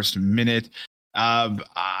the first minute.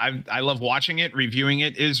 I love watching it. Reviewing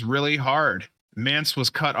it is really hard. Mance was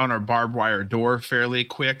cut on a barbed wire door fairly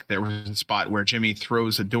quick. There was a spot where Jimmy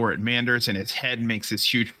throws a door at Manders and his head makes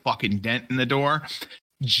this huge fucking dent in the door.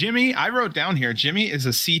 Jimmy, I wrote down here, Jimmy is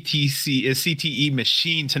a CTE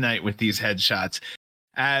machine tonight with these headshots.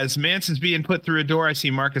 As Mance is being put through a door, I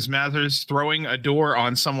see Marcus Mathers throwing a door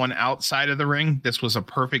on someone outside of the ring. This was a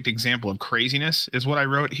perfect example of craziness, is what I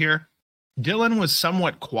wrote here. Dylan was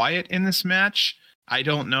somewhat quiet in this match. I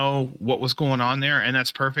don't know what was going on there, and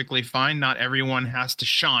that's perfectly fine. Not everyone has to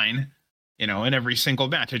shine, in every single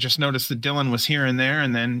match. I just noticed that Dylan was here and there,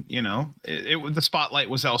 and then, the spotlight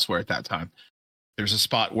was elsewhere at that time. There's a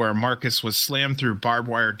spot where Marcus was slammed through barbed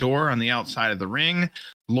wire door on the outside of the ring.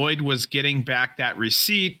 Lloyd was getting back that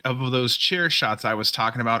receipt of those chair shots I was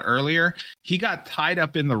talking about earlier. He got tied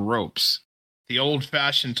up in the ropes. The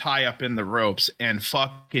old-fashioned tie-up in the ropes, and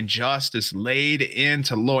fucking Justice laid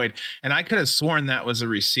into Lloyd. And I could have sworn that was a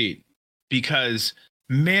receipt, because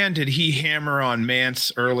man, did he hammer on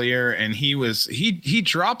Mance earlier, and he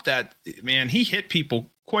dropped that, man, he hit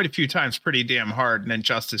people quite a few times pretty damn hard, and then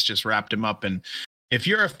Justice just wrapped him up. And if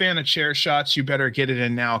you're a fan of chair shots, you better get it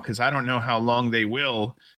in now, because I don't know how long they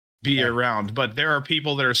will be around. But there are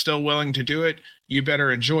people that are still willing to do it. You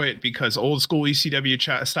better enjoy it, because old school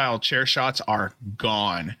ECW style chair shots are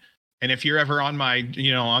gone. And if you're ever on my,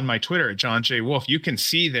 on my Twitter at John J. Wolf, you can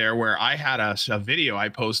see there where I had a video I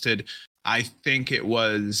posted. I think it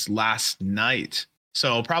was last night.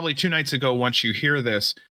 So probably 2 nights ago, once you hear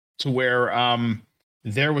this, to where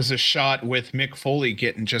there was a shot with Mick Foley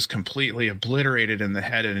getting just completely obliterated in the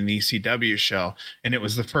head at an ECW show. And it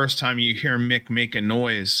was the first time you hear Mick make a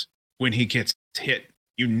noise when he gets hit.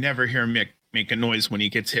 You never hear Mick make a noise when he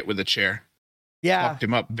gets hit with a chair. Yeah. Fucked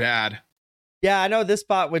him up bad. Yeah, I know this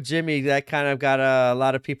spot with Jimmy, that kind of got a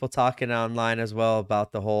lot of people talking online as well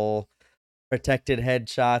about the whole protected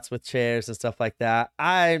headshots with chairs and stuff like that.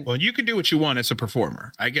 Well, you can do what you want as a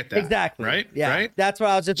performer. I get that. Exactly. Right? Yeah. Right? That's what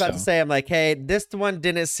I was just about to say. I'm like, hey, this one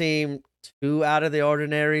didn't seem too out of the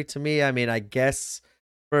ordinary to me. I mean, I guess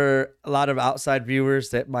for a lot of outside viewers,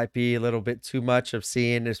 that might be a little bit too much of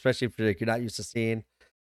seeing, especially if you're not used to seeing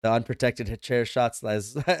the unprotected chair shots,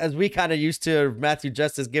 as we kind of used to Matthew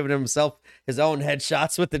Justice giving himself his own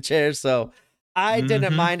headshots with the chairs. So I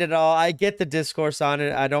didn't mind it all. I get the discourse on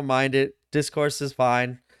it. I don't mind it. Discourse is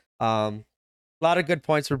fine. A lot of good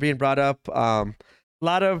points were being brought up.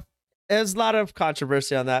 There's a lot of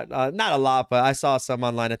controversy on that. Not a lot, but I saw some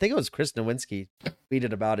online. I think it was Chris Nowinski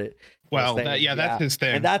tweeted about it. Well, that's his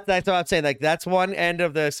thing. And that's what I'm saying. Like, that's one end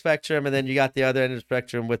of the spectrum, and then you got the other end of the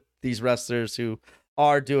spectrum with these wrestlers who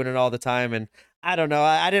are doing it all the time. And I don't know.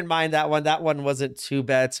 I didn't mind that one. That one wasn't too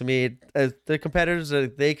bad to me. The competitors,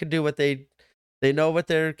 they can do what they know what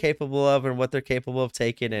they're capable of and what they're capable of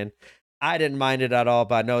taking. And I didn't mind it at all,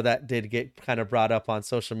 but I know that did get kind of brought up on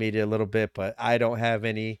social media a little bit, but I don't have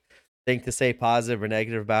anything to say positive or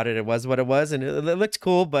negative about it. It was what it was, and it looked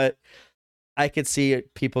cool, but I could see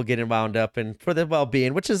people getting wound up, and for the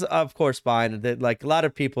well-being, which is of course fine. That, like, a lot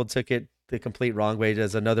of people took it the complete wrong way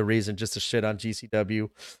as another reason just to shit on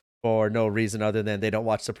GCW for no reason other than they don't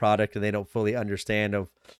watch the product and they don't fully understand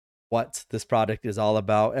of what this product is all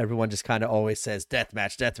about. Everyone just kind of always says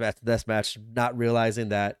deathmatch, deathmatch, deathmatch, not realizing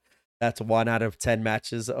that that's 1 out of 10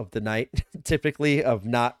 matches of the night, typically, of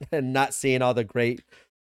not seeing all the great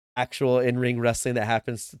actual in-ring wrestling that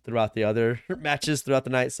happens throughout the other matches throughout the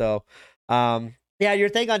night. So, yeah, your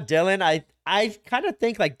thing on Dylan, I kind of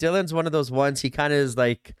think like Dylan's one of those ones. He kind of is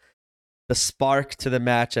like the spark to the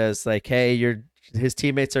match, as like, hey, his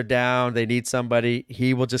teammates are down, they need somebody.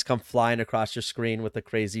 He will just come flying across your screen with a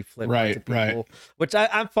crazy flip, right? Which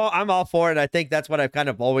I'm all for it. And I think that's what I've kind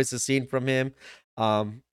of always seen from him.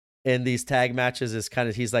 In these tag matches is kind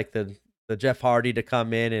of, he's like the Jeff Hardy to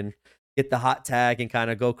come in and get the hot tag and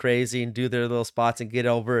kind of go crazy and do their little spots and get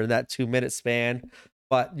over in that 2-minute span.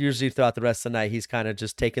 But usually throughout the rest of the night, he's kind of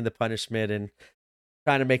just taking the punishment and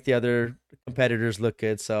trying to make the other competitors look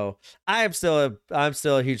good. So I'm still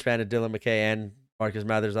a huge fan of Dylan McKay and Marcus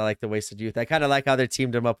Mathers. I like the Wasted Youth. I kind of like how they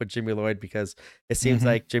teamed him up with Jimmy Lloyd, because it seems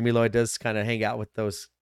like Jimmy Lloyd does kind of hang out with those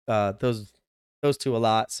two a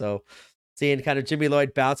lot. So seeing kind of Jimmy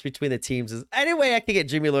Lloyd bounce between the teams is any way I can get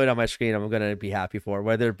Jimmy Lloyd on my screen, I'm going to be happy for,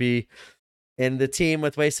 whether it be in the team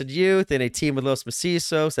with Wasted Youth, in a team with Los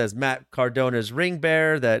Macisos as Matt Cardona's ring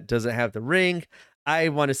bearer that doesn't have the ring. I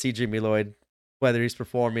want to see Jimmy Lloyd, whether he's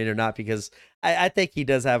performing or not, because I think he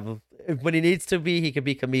does have, when he needs to be, he can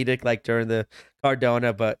be comedic like during the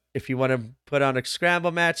Cardona. But if you want to put on a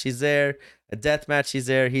scramble match, he's there. A death match, he's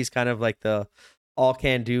there. He's kind of like the all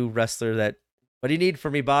can do wrestler that, what do you need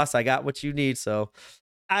from me, boss? I got what you need. So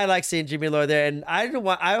I like seeing Jimmy Lloyd there. And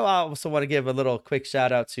I also want to give a little quick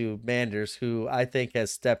shout out to Manders, who I think has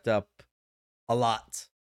stepped up a lot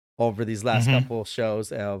over these last couple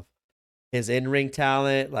shows of his in-ring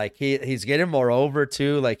talent. Like he's getting more over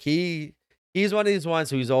too. Like he's one of these ones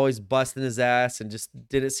who's always busting his ass and just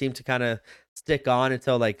didn't seem to kind of stick on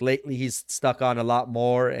until like lately he's stuck on a lot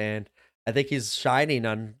more. And I think he's shining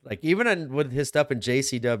on, like, even with his stuff in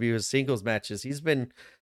JCW, his singles matches, he's been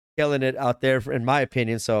killing it out there, in my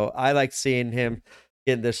opinion. So I like seeing him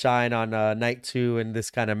getting the shine on night 2 in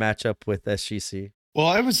this kind of matchup with SGC. Well,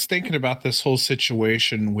 I was thinking about this whole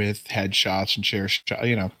situation with headshots and chair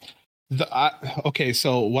shots, okay,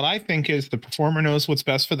 so what I think is the performer knows what's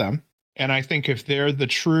best for them. And I think if they're the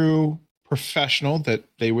true professional that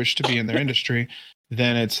they wish to be in their industry,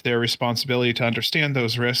 then it's their responsibility to understand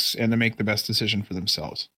those risks and to make the best decision for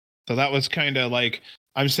themselves. So that was kind of like,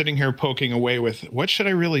 I'm sitting here poking away with, what should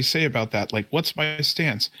I really say about that? Like, what's my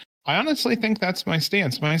stance? I honestly think that's my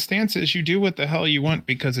stance. My stance is you do what the hell you want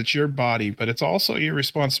because it's your body, but it's also your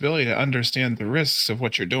responsibility to understand the risks of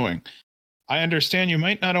what you're doing. I understand you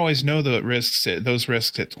might not always know the risks, those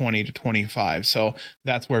risks at 20 to 25. So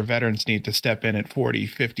that's where veterans need to step in at 40,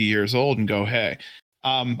 50 years old and go, hey,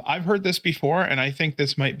 I've heard this before, and I think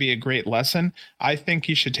this might be a great lesson. I think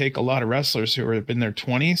you should take a lot of wrestlers who are in their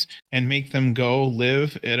 20s and make them go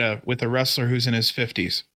live with a wrestler who's in his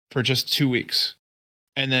 50s for just 2 weeks,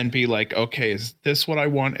 and then be like, okay, is this what I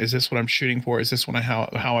want? Is this what I'm shooting for? Is this what how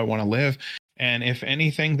I want to live? And if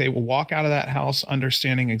anything, they will walk out of that house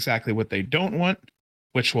understanding exactly what they don't want,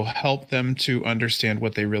 which will help them to understand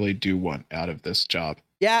what they really do want out of this job.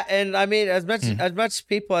 Yeah, and I mean, as much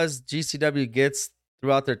people as GCW gets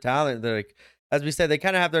throughout their talent, they're like, as we said, they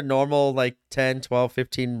kind of have their normal like 10, 12,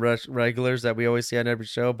 15 regulars that we always see on every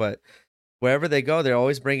show, but wherever they go, they're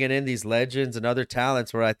always bringing in these legends and other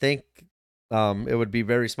talents where I think it would be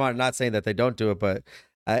very smart. I'm not saying that they don't do it, but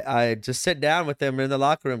I just sit down with them in the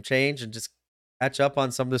locker room, change, and just catch up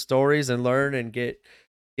on some of the stories and learn and get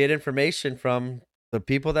information from the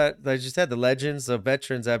people that, as you said, the legends, the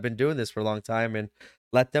veterans that have been doing this for a long time, and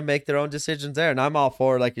let them make their own decisions there. And I'm all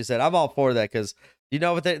for, like you said, I'm all for that because you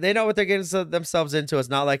know what they know what they're getting themselves into. It's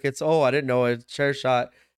not like it's, oh, I didn't know a chair shot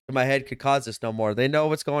to my head could cause this no more. They know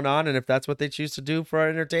what's going on, and if that's what they choose to do for our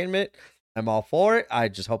entertainment, I'm all for it. I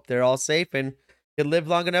just hope they're all safe and can live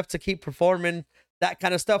long enough to keep performing that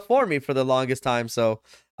kind of stuff for me for the longest time. So,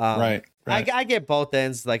 Right. I get both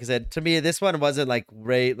ends. Like I said, to me, this one wasn't like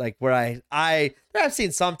great. Like where I've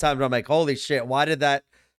seen sometimes where I'm like, holy shit, why did that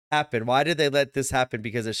happen? Why did they let this happen?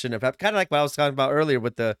 Because it shouldn't have happened. Kind of like what I was talking about earlier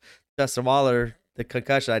with the Justin Waller, the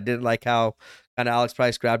concussion. I didn't like how kind of Alex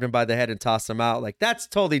Price grabbed him by the head and tossed him out. Like that's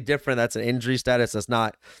totally different. That's an injury status. That's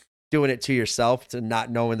not doing it to yourself, to not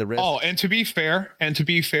knowing the risk. Oh, and to be fair,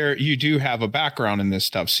 you do have a background in this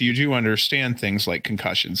stuff, so you do understand things like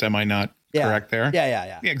concussions. Am I not correct there?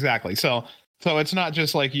 Yeah. Exactly. So it's not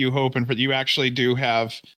just like you hoping for. You actually do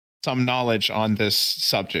have some knowledge on this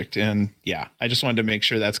subject, and yeah, I just wanted to make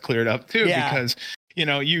sure that's cleared up too, because you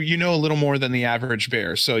know a little more than the average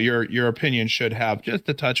bear, so your opinion should have just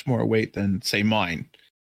a touch more weight than say mine.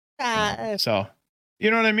 So. You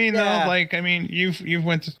know what I mean, though? Like, I mean, you've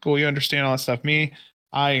went to school, you understand all that stuff. Me,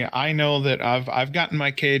 I know that I've gotten my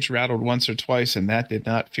cage rattled once or twice, and that did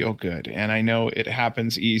not feel good. And I know it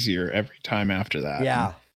happens easier every time after that.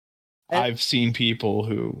 Yeah. I've seen people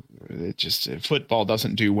who football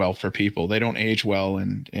doesn't do well for people. They don't age well,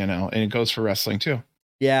 and and it goes for wrestling too.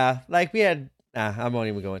 Yeah, like we had. I won't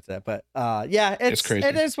even go into that, but yeah, it's crazy.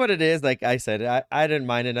 It is what it is. Like I said, I didn't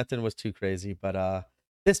mind it. Nothing was too crazy, but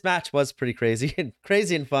this match was pretty crazy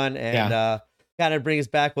and fun, and kind of brings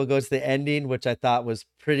back. We'll go to the ending, which I thought was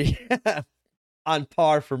pretty on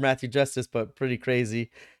par for Matthew Justice, but pretty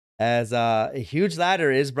crazy. As a huge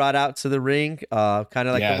ladder is brought out to the ring, kind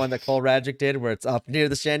of like the one that Cole Radrick did, where it's up near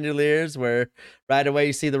the chandeliers, where right away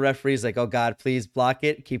you see the referee's like, oh God, please block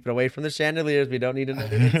it. Keep it away from the chandeliers. We don't need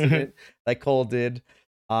another incident like Cole did.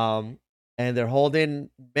 And they're holding,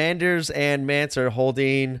 Manders and Mance are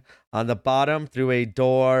holding on the bottom through a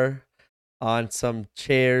door on some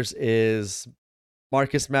chairs is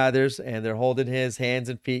Marcus Mathers, and they're holding his hands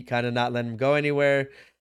and feet, kind of not letting him go anywhere.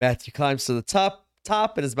 Matthew climbs to the top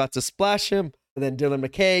and is about to splash him. And then Dylan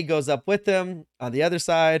McKay goes up with him on the other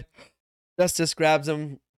side. Justice grabs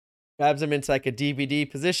him into like a DVD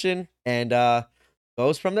position and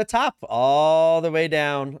goes from the top all the way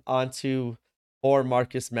down onto poor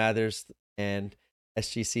Marcus Mathers. And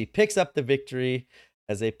SGC picks up the victory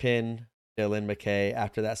as they pin Dylan McKay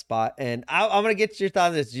after that spot. And I'm going to get your thoughts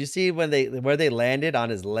on this. Did you see where they landed on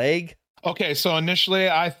his leg? Okay, so initially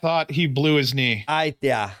I thought he blew his knee. I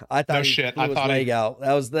thought no he shit. blew I his thought leg out.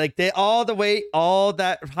 That was like all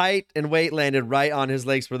that height and weight landed right on his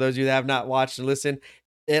legs. For those of you that have not watched and listened,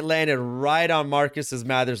 it landed right on Marcus's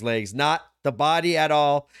Mathers' legs, not the body at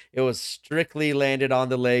all. It was strictly landed on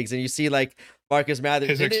the legs, and you see like Marcus Mathers,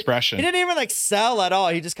 his expression. He didn't even like sell at all.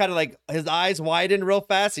 He just kind of like his eyes widened real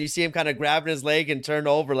fast, and you see him kind of grabbing his leg and turn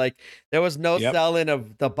over. Like there was no selling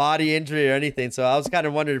of the body injury or anything. So I was kind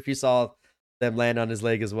of wondering if you saw them land on his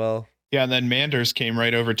leg as well. Yeah, and then Manders came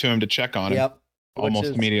right over to him to check on him. Yep.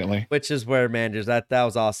 Almost immediately. Which is where Manders, that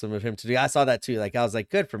was awesome of him to do. I saw that too. Like I was like,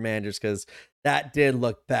 good for Manders, because that did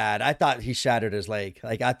look bad. I thought he shattered his leg.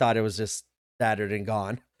 Like I thought it was just shattered and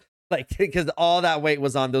gone. Like because all that weight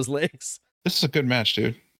was on those legs. This is a good match,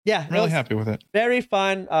 dude. Yeah. I'm really happy with it. Very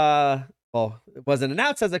fun. Well, it wasn't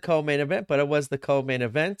announced as a co-main event, but it was the co-main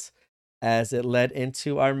event as it led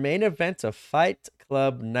into our main event of Fight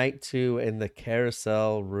Club Night 2 in the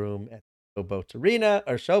Carousel Room at Showboat Arena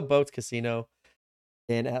or Showboat Casino.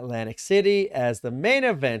 in Atlantic City, as the main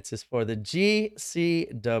event is for the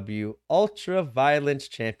GCW Ultra Violence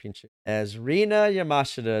Championship, as Rina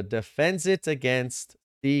Yamashita defends it against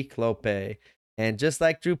Ciclope. And just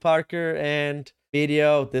like Drew Parker and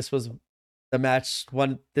Video, this was the match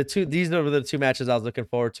these are the two matches I was looking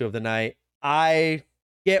forward to of the night. I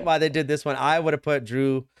get why they did this one. I would have put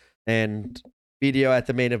Drew and Video at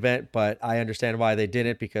the main event, but I understand why they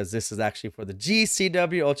didn't, because this is actually for the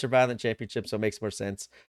GCW Ultra Violent Championship, so it makes more sense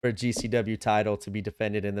for a GCW title to be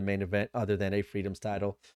defended in the main event other than a Freedoms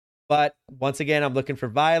title. But once again, I'm looking for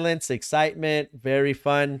violence, excitement, very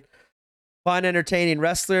fun, entertaining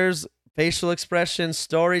wrestlers, facial expressions,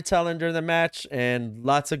 storytelling during the match, and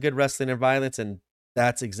lots of good wrestling and violence, and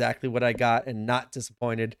that's exactly what I got, and not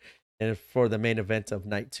disappointed. And for the main event of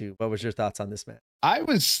night 2, what was your thoughts on this match? I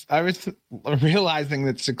was realizing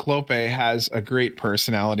that Ciclope has a great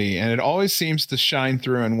personality, and it always seems to shine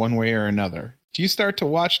through in one way or another. If you start to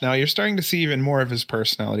watch now, you're starting to see even more of his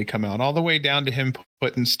personality come out, all the way down to him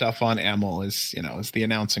putting stuff on Emil as the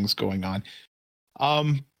announcing's going on.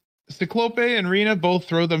 Ciclope and Rina both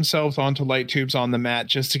throw themselves onto light tubes on the mat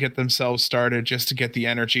just to get themselves started, just to get the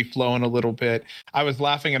energy flowing a little bit. I was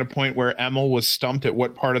laughing at a point where Emil was stumped at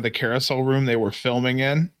what part of the carousel room they were filming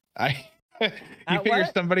in. You figure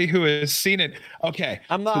somebody who has seen it. Okay.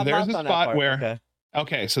 There's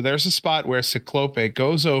a spot where Ciclope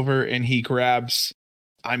goes over and he grabs,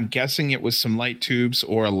 I'm guessing it was some light tubes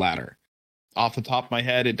or a ladder. Off the top of my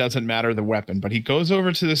head, it doesn't matter the weapon, but he goes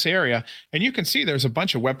over to this area and you can see there's a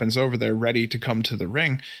bunch of weapons over there ready to come to the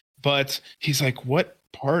ring. But he's like, what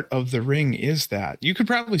part of the ring is that? You could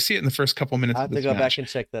probably see it in the first couple minutes. I have to go back and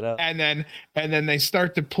check that out. And then they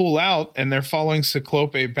start to pull out and they're following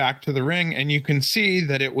Ciclope back to the ring. And you can see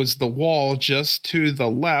that it was the wall just to the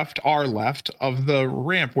left, our left of the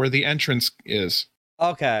ramp where the entrance is.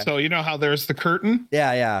 Okay. So you know how there's the curtain?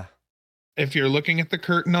 Yeah. If you're looking at the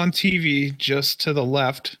curtain on TV, just to the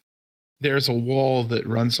left, there's a wall that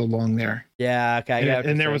runs along there. Yeah, okay.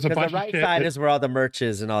 And there was a bunch the right of shit side is where all the merch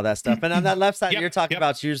is and all that stuff. And on that left side, you're talking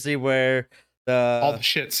about is usually where all the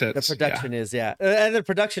shit sits. The production is, yeah. And the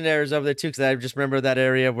production area is over there too, because I just remember that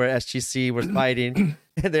area where SGC was fighting.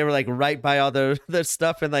 And they were like right by all the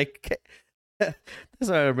stuff, and like this is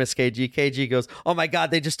where I miss KG. KG goes, "Oh my god,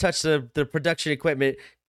 they just touched the production equipment.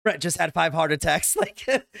 Brett just had 5 heart attacks." Like,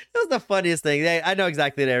 that was the funniest thing. I know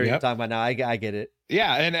exactly the area you're talking about now. I get it.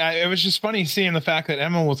 Yeah, and it was just funny seeing the fact that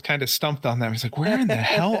Emma was kind of stumped on them. He's like, where in the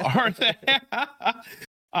hell are they?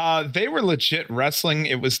 They were legit wrestling.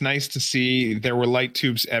 It was nice to see. There were light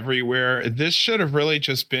tubes everywhere. This should have really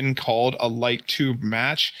just been called a light tube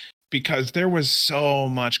match, because there was so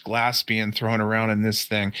much glass being thrown around in this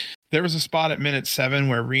thing. There was a spot at minute 7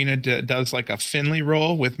 where Rina does like a Finley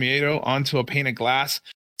roll with Miedo onto a pane of glass,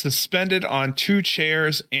 suspended on 2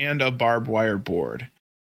 chairs and a barbed wire board.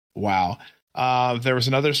 Wow. There was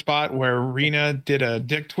another spot where Rina did a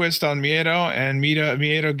dick twist on Miedo, and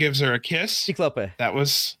Miedo gives her a kiss. Ciclope. That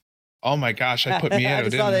was, oh my gosh, I put Miedo,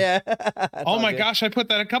 didn't I? Oh my gosh, I put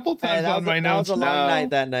that a couple times on my notes. That was a long night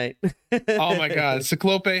that night. Oh my god,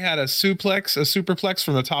 Ciclope had a superplex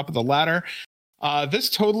from the top of the ladder. This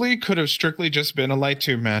totally could have strictly just been a light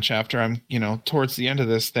tube match after I'm, towards the end of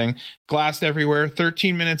this thing. Glass everywhere,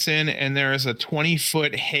 13 minutes in, and there is a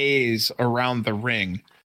 20-foot haze around the ring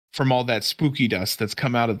from all that spooky dust that's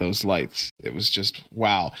come out of those lights. It was just,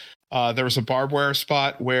 wow. There was a barbed wire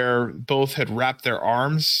spot where both had wrapped their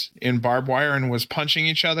arms in barbed wire and was punching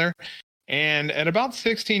each other. And at about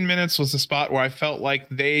 16 minutes was the spot where I felt like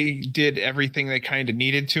they did everything they kind of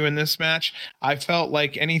needed to in this match. I felt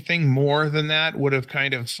like anything more than that would have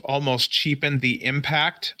kind of almost cheapened the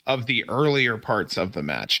impact of the earlier parts of the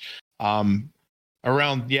match.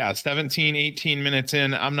 Around 17, 18 minutes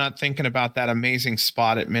in, I'm not thinking about that amazing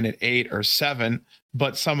spot at minute 8 or 7,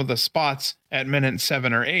 but some of the spots at minute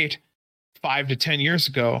 7 or 8, 5 to 10 years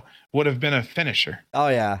ago, would have been a finisher. Oh,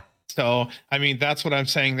 yeah. So, I mean, that's what I'm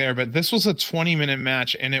saying there. But this was a 20-minute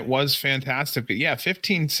match, and it was fantastic. But yeah,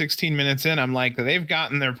 15, 16 minutes in, I'm like, they've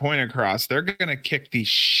gotten their point across. They're going to kick the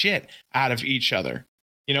shit out of each other.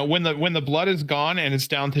 When the blood is gone and it's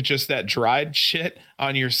down to just that dried shit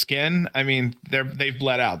on your skin, I mean, they've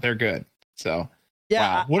bled out. They're good. So,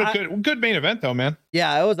 yeah, wow. What a good main event, though, man.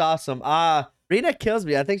 Yeah, it was awesome. Rina kills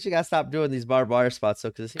me. I think she got to stop doing these barbed wire spots,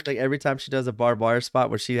 because it seems like every time she does a barbed wire spot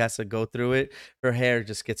where she has to go through it, her hair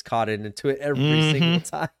just gets caught into it every single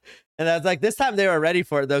time. And I was like, this time they were ready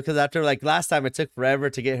for it, though, because after like last time it took forever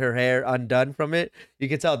to get her hair undone from it. You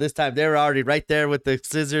can tell this time they were already right there with the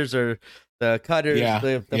scissors or the cutters,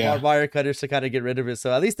 the barbed wire cutters to kind of get rid of it.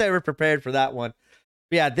 So at least they were prepared for that one.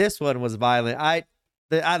 But yeah, this one was violent. I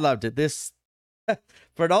loved it. This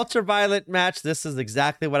For an ultraviolet match, this is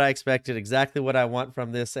exactly what I expected, exactly what I want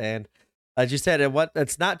from this. And as you said,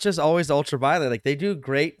 it's not just always ultraviolet. Like they do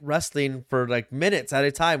great wrestling for like minutes at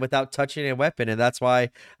a time without touching a weapon, and that's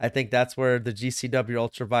why I think that's where the GCW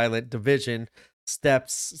ultraviolet division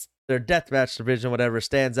steps, their deathmatch division, whatever,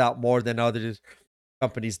 stands out more than other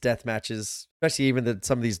companies' death matches, especially even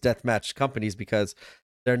some of these deathmatch companies, because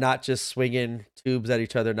they're not just swinging tubes at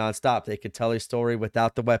each other nonstop. They could tell a story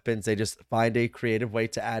without the weapons. They just find a creative way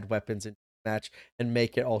to add weapons into the match and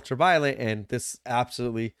make it ultraviolet. And this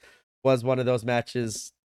absolutely was one of those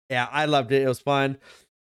matches. Yeah, I loved it. It was fun.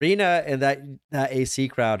 Rena and that AC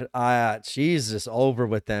crowd, she's just over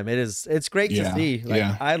with them. It's great to see.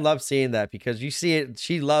 Like I love seeing that because you see it.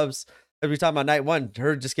 She loves, every time on night one,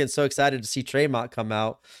 her just getting so excited to see Tremont come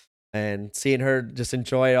out. And seeing her just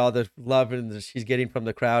enjoy all the love that she's getting from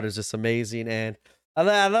the crowd is just amazing. And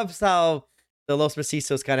I love how the Los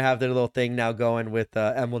Macizos kind of have their little thing now going with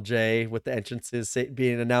MLJ, with the entrances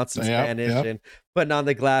being announced in Spanish and putting on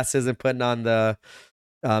the glasses and putting on the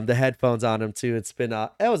headphones on them too. It's been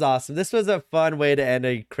it was awesome. This was a fun way to end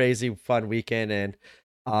a crazy fun weekend. And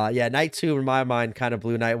night 2 in my mind kind of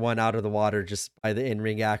blew night 1 out of the water just by the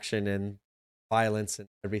in-ring action and violence and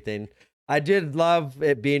everything. I did love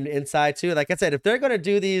it being inside too. Like I said, if they're going to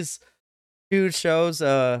do these huge shows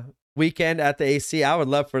weekend at the AC, I would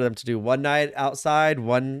love for them to do one night outside,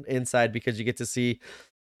 one inside, because you get to see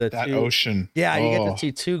that ocean. Yeah, you get to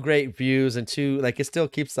see 2 great views and it still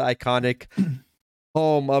keeps the iconic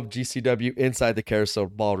home of GCW inside the Carousel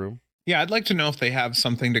Ballroom. Yeah, I'd like to know if they have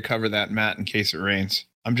something to cover that mat in case it rains.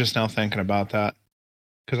 I'm just now thinking about that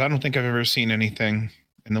because I don't think I've ever seen anything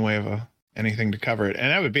in the way of anything to cover it, and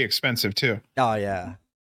that would be expensive too. Oh yeah,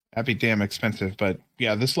 that'd be damn expensive. But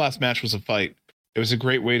yeah, this last match was a fight. It was a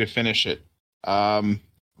great way to finish it.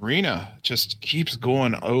 Rena just keeps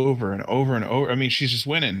going over and over and over. I mean, she's just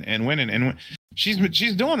winning and winning, and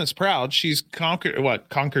she's doing us proud. She's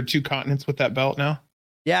conquered 2 continents with that belt now.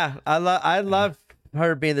 Yeah, I love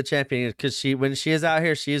her being the champion because when she is out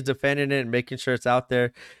here, she's defending it and making sure it's out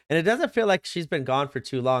there, and it doesn't feel like she's been gone for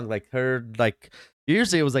too long.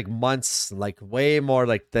 Usually it was like months, like way more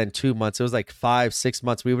than 2 months. It was like 5-6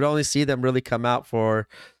 months. We would only see them really come out for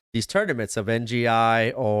these tournaments of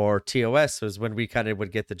NGI or TOS was when we kind of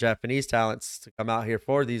would get the Japanese talents to come out here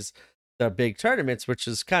for the big tournaments, which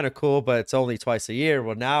is kind of cool, but it's only twice a year.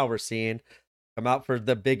 Well, now we're seeing come out for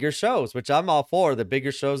the bigger shows, which I'm all for. The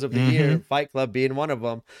bigger shows of the year, Fight Club being one of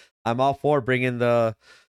them. I'm all for bringing the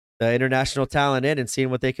international talent in and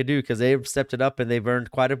seeing what they could do because they've stepped it up and they've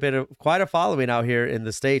earned quite a following out here in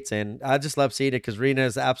the States. And I just love seeing it because Rena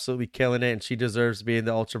is absolutely killing it and she deserves being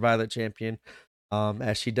the ultraviolet champion.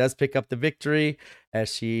 As she does pick up the victory,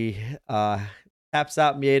 as she taps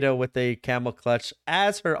out Miedo with a camel clutch,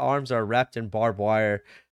 as her arms are wrapped in barbed wire,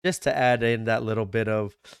 just to add in that little bit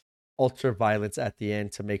of ultraviolence at the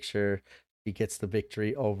end to make sure he gets the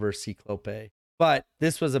victory over Ciclope. But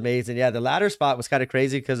this was amazing. Yeah, the ladder spot was kind of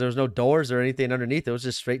crazy because there was no doors or anything underneath. It was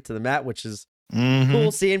just straight to the mat, which is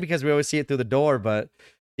cool seeing because we always see it through the door, but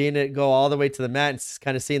seeing it go all the way to the mat and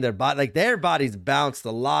kind of seeing their body, like their bodies bounced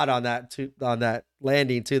a lot on that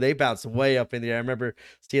landing too. They bounced way up in the air. I remember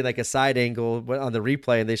seeing like a side angle on the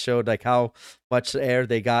replay and they showed like how much air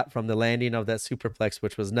they got from the landing of that superplex,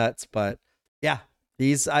 which was nuts. But yeah,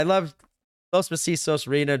 I love Los Macizos,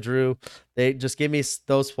 Rena, Drew. They just give me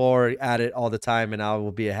those 4 at it all the time and I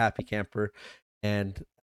will be a happy camper. And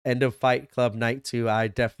end of Fight Club night 2, I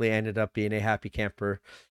definitely ended up being a happy camper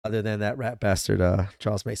other than that rat bastard,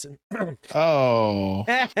 Charles Mason. Oh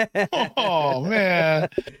man.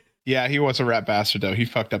 Yeah, he was a rat bastard though. He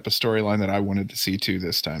fucked up a storyline that I wanted to see too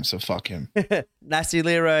this time. So fuck him. Nasty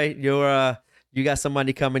Leroy, you got some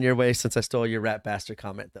money coming your way since I stole your rat bastard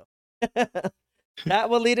comment though. That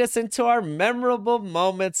will lead us into our memorable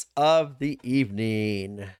moments of the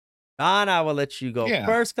evening. John, I will let you go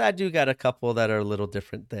first. I do got a couple that are a little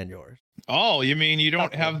different than yours. Oh, you mean you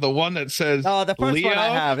don't have the one that says the first Leo? one I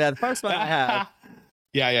have. Yeah, the first one I have.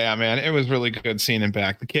 Yeah, man. It was really good seeing him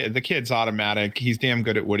back. The kid's automatic. He's damn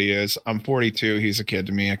good at what he is. I'm 42. He's a kid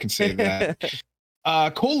to me. I can say that.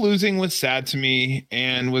 Cole losing was sad to me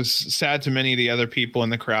and was sad to many of the other people in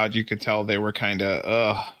the crowd. You could tell they were kind of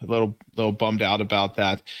a little bummed out about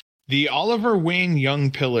that. The Oliver Wayne Young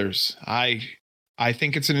Pillars. I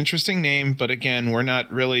think it's an interesting name, but again, we're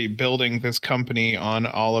not really building this company on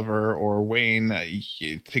Oliver or Wayne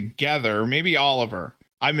together. Maybe Oliver.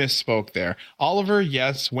 I misspoke there. Oliver,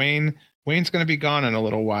 yes. Wayne's going to be gone in a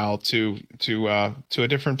little while to a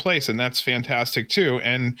different place, and that's fantastic too.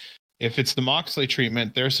 And If it's the Moxley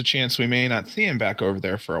treatment, there's a chance we may not see him back over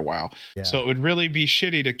there for a while. Yeah. So it would really be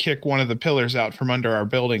shitty to kick one of the pillars out from under our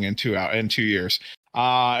building in 2 years.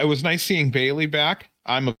 It was nice seeing Bailey back.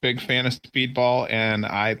 I'm a big fan of Speedball, and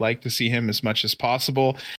I'd like to see him as much as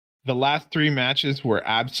possible. The last 3 matches were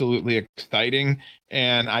absolutely exciting,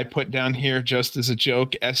 and I put down here just as a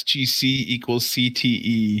joke, SGC equals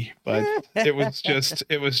CTE, but it was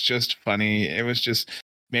just funny. It was just,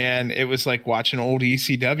 man, it was like watching old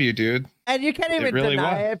ECW, dude. And you can't even really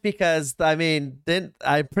deny was. it because, I mean,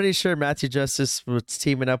 I'm pretty sure Matthew Justice was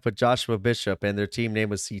teaming up with Joshua Bishop, and their team name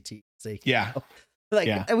was CT. Yeah. Like,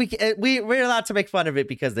 Yeah. we're allowed to make fun of it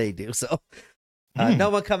because they do. So no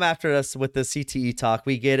one come after us with the CTE talk.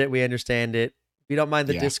 We get it. We understand it. We don't mind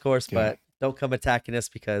the discourse, but don't come attacking us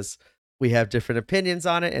because we have different opinions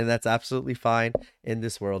on it. And that's absolutely fine in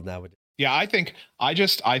this world nowadays. Yeah, I think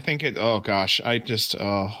it, oh gosh, I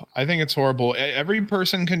think it's horrible. Every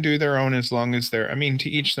person can do their own as long as they're, I mean, to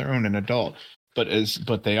each their own, an adult.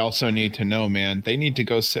 But they also need to know, man, they need to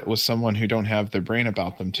go sit with someone who don't have their brain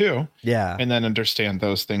about them too. Yeah. And then understand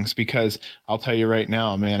those things, because I'll tell you right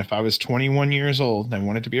now, man, if I was 21 years old and I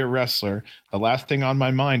wanted to be a wrestler, the last thing on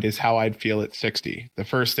my mind is how I'd feel at 60. The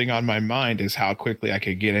first thing on my mind is how quickly I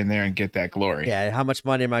could get in there and get that glory. Yeah. How much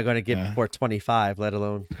money am I going to get before 25, let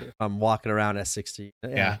alone if I'm walking around at 60?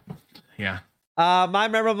 Yeah. My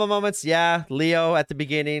memorable moments. Yeah. Leo at the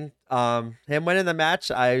beginning, him winning the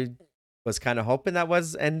match. I was kind of hoping that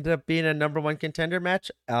was end up being a number 1 contender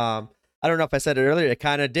match. I don't know if I said it earlier. It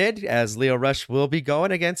kind of did, as Leo Rush will be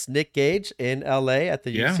going against Nick Gage in LA at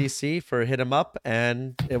the UCC for Hit 'Em Up,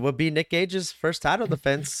 and it will be Nick Gage's first title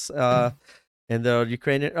defense in the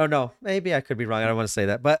Ukrainian. Oh no, maybe I could be wrong. I don't want to say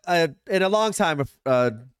that, but in a long time of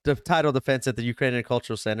the title defense at the Ukrainian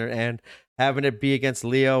Cultural Center, and having it be against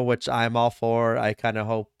Leo, which I'm all for. I kind of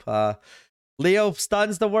hope Leo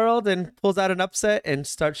stuns the world and pulls out an upset and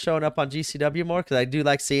starts showing up on GCW more, because I do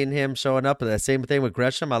like seeing him showing up. The same thing with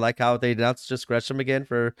Gresham. I like how they announced just Gresham again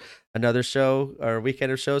for another show or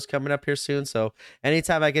weekend of shows coming up here soon. So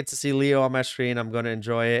anytime I get to see Leo on my screen, I'm going to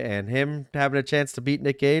enjoy it. And him having a chance to beat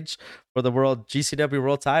Nick Gage for the GCW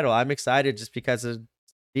world title, I'm excited just because of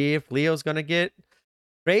see if Leo's going to get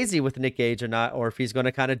crazy with Nick Gage or not, or if he's going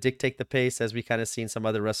to kind of dictate the pace as we kind of seen some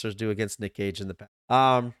other wrestlers do against Nick Gage in the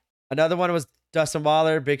past. Another one was Dustin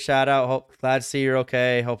Waller. Big shout out. Glad to see you're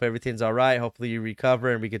okay. Hope everything's all right. Hopefully you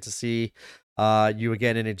recover and we get to see you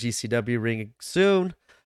again in a GCW ring soon.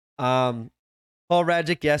 Paul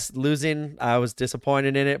Radjic, yes, losing. I was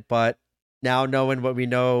disappointed in it, but now knowing what we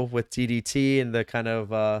know with DDT and the kind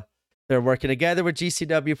of they're working together with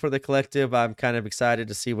GCW for the collective, I'm kind of excited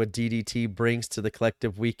to see what DDT brings to the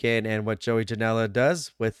collective weekend and what Joey Janela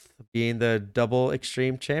does with being the double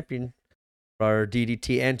extreme champion. Our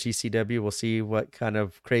DDT and GCW. We'll see what kind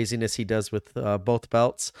of craziness he does with both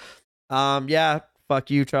belts.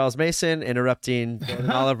 Fuck you, Charles Mason, interrupting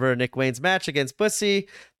Jordan Oliver and Nick Wayne's match against Bussy.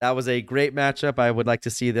 That was a great matchup. I would like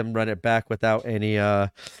to see them run it back without any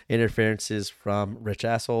interferences from rich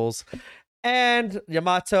assholes. And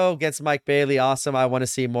Yamato against Mike Bailey. Awesome. I want to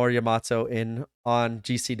see more Yamato on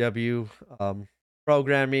GCW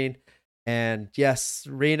programming. And yes,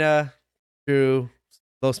 Rena, Drew,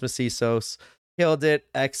 Los Macisos killed it.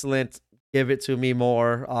 Excellent. Give it to me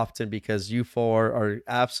more often, because you four are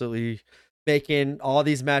absolutely making all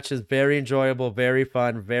these matches very enjoyable, very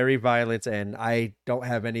fun, very violent. And I don't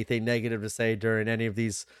have anything negative to say during any of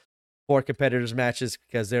these 4 competitors matches,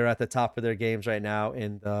 because they're at the top of their games right now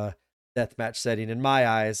in the deathmatch setting, in my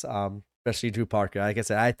eyes, especially Drew Parker. Like I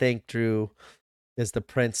said, I think Drew is the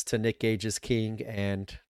prince to Nick Gage's king.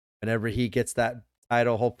 And whenever he gets that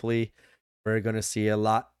title, hopefully we're going to see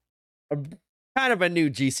kind of a new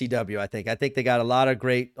GCW, I think. I think they got a lot of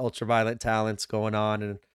great ultraviolet talents going on,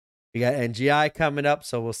 and we got NGI coming up,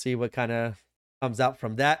 so we'll see what kind of comes out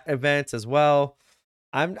from that event as well.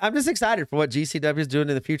 I'm just excited for what GCW is doing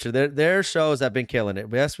in the future. Their shows have been killing it.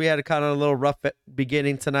 Yes, we had a kind of a little rough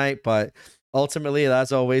beginning tonight, but ultimately,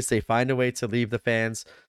 as always, they find a way to leave the fans,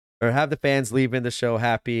 or have the fans leaving the show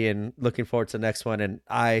happy and looking forward to the next one. And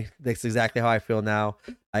that's exactly how I feel now.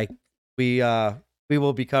 We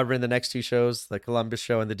will be covering the next 2 shows, the Columbus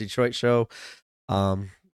show and the Detroit show,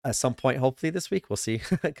 at some point, hopefully this week. We'll see,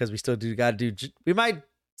 because we still got to do. We might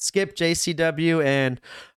skip JCW and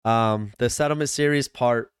the settlement series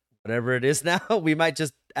part, whatever it is now. We might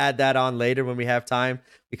just add that on later when we have time.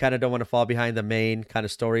 We kind of don't want to fall behind the main kind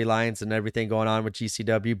of storylines and everything going on with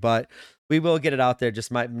GCW, but we will get it out there.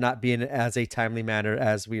 Just might not be in as a timely manner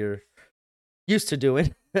as we're used to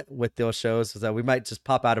doing with those shows, so that we might just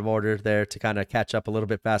pop out of order there to kind of catch up a little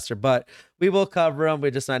bit faster, but we will cover them. We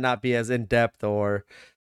just might not be as in depth or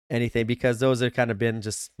anything, because those have kind of been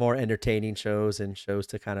just more entertaining shows and shows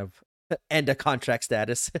to kind of end a contract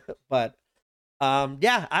status. But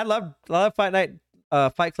yeah, I love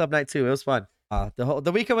Fight Club night 2. It was fun.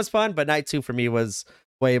 The weekend was fun, but night 2 for me was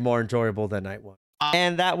way more enjoyable than night 1.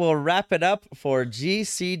 And that will wrap it up for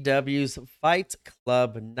GCW's Fight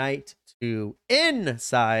Club night 2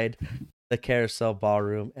 inside the Carousel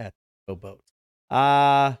Ballroom at the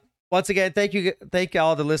Showboat. Once again, thank you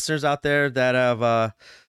all the listeners out there that have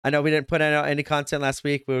I know we didn't put out any content last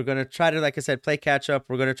week. We were going to try to, like I said, play catch up.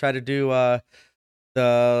 We're going to try to do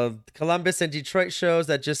the Columbus and Detroit shows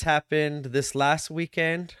that just happened this last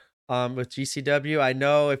weekend with GCW. I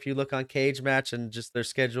know if you look on Cage Match and just their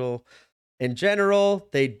schedule in general,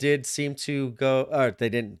 they did seem to go, or they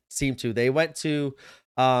didn't seem to. They went to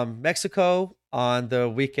Mexico on the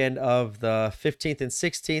weekend of the 15th and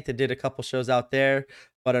 16th and did a couple shows out there.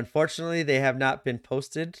 But unfortunately, they have not been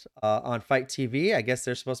posted on Fight TV. I guess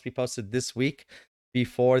they're supposed to be posted this week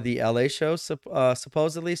before the LA show,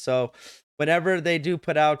 supposedly. So whenever they do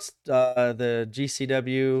put out the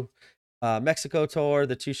GCW Mexico tour,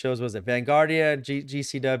 the 2 shows was at Vanguardia,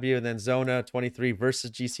 GCW, and then Zona 23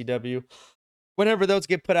 versus GCW. Whenever those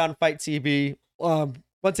get put out on Fight TV,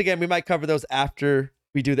 once again, we might cover those after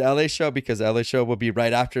we do the LA show, because the LA show will be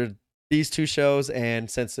right after these 2 shows. And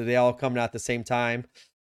since they all come out at the same time,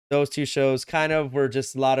 those 2 shows kind of were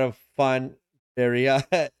just a lot of fun, very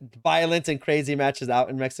violent and crazy matches out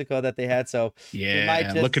in Mexico that they had. So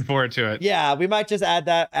yeah, looking forward to it. Yeah, we might just add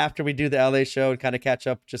that after we do the LA show and kind of catch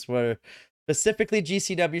up just for specifically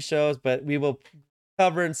GCW shows, but we will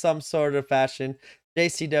cover in some sort of fashion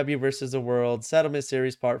JCW versus the World, Settlement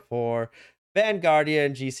Series Part 4, Vanguardia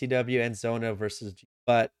and GCW, and Zona versus G.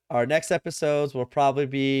 But our next episodes will probably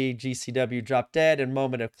be GCW Drop Dead and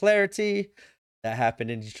Moment of Clarity. That happened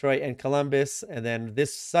in Detroit and Columbus. And then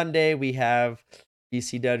this Sunday, we have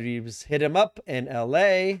GCW's Hit 'Em Up in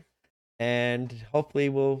LA. And hopefully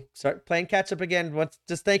we'll start playing catch up again.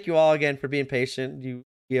 Just thank you all again for being patient.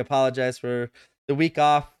 We apologize for the week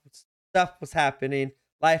off. Stuff was happening.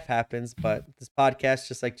 Life happens. But this podcast,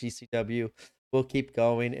 just like GCW, will keep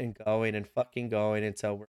going and going and fucking going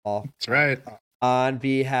until we're all. That's right. On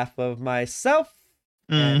behalf of myself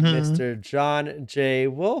and Mr. John J.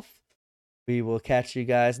 Wolf, we will catch you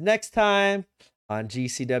guys next time on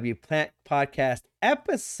GCW Plant Podcast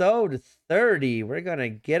episode 30. We're going to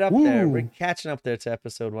get up there. We're catching up there to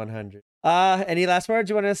episode 100. Any last words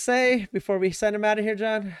you want to say before we send them out of here,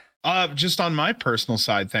 John? Just on my personal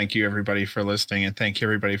side, thank you everybody for listening, and thank you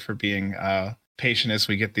everybody for being patient as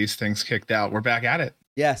we get these things kicked out. We're back at it.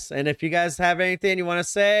 Yes. And if you guys have anything you want to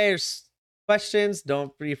say or questions,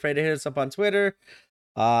 don't be afraid to hit us up on Twitter.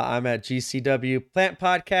 I'm at GCW Plant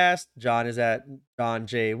Podcast. John is at John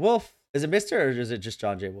J. Wolf. Is it Mr. or is it just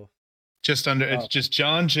John J. Wolf? It's just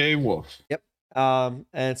John J. Wolf. Yep.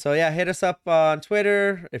 And so yeah, hit us up on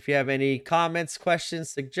Twitter if you have any comments, questions,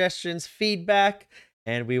 suggestions, feedback,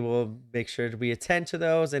 and we will make sure we attend to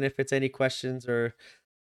those. And if it's any questions or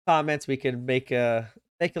comments, we can make a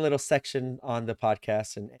little section on the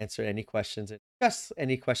podcast and answer any questions and discuss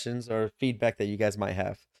any questions or feedback that you guys might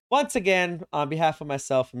have. Once again, on behalf of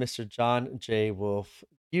myself and Mr. John J. Wolf,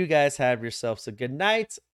 you guys have yourselves a good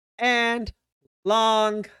night and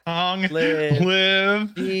long live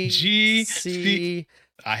GC.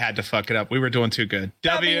 I had to fuck it up. We were doing too good.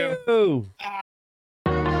 W.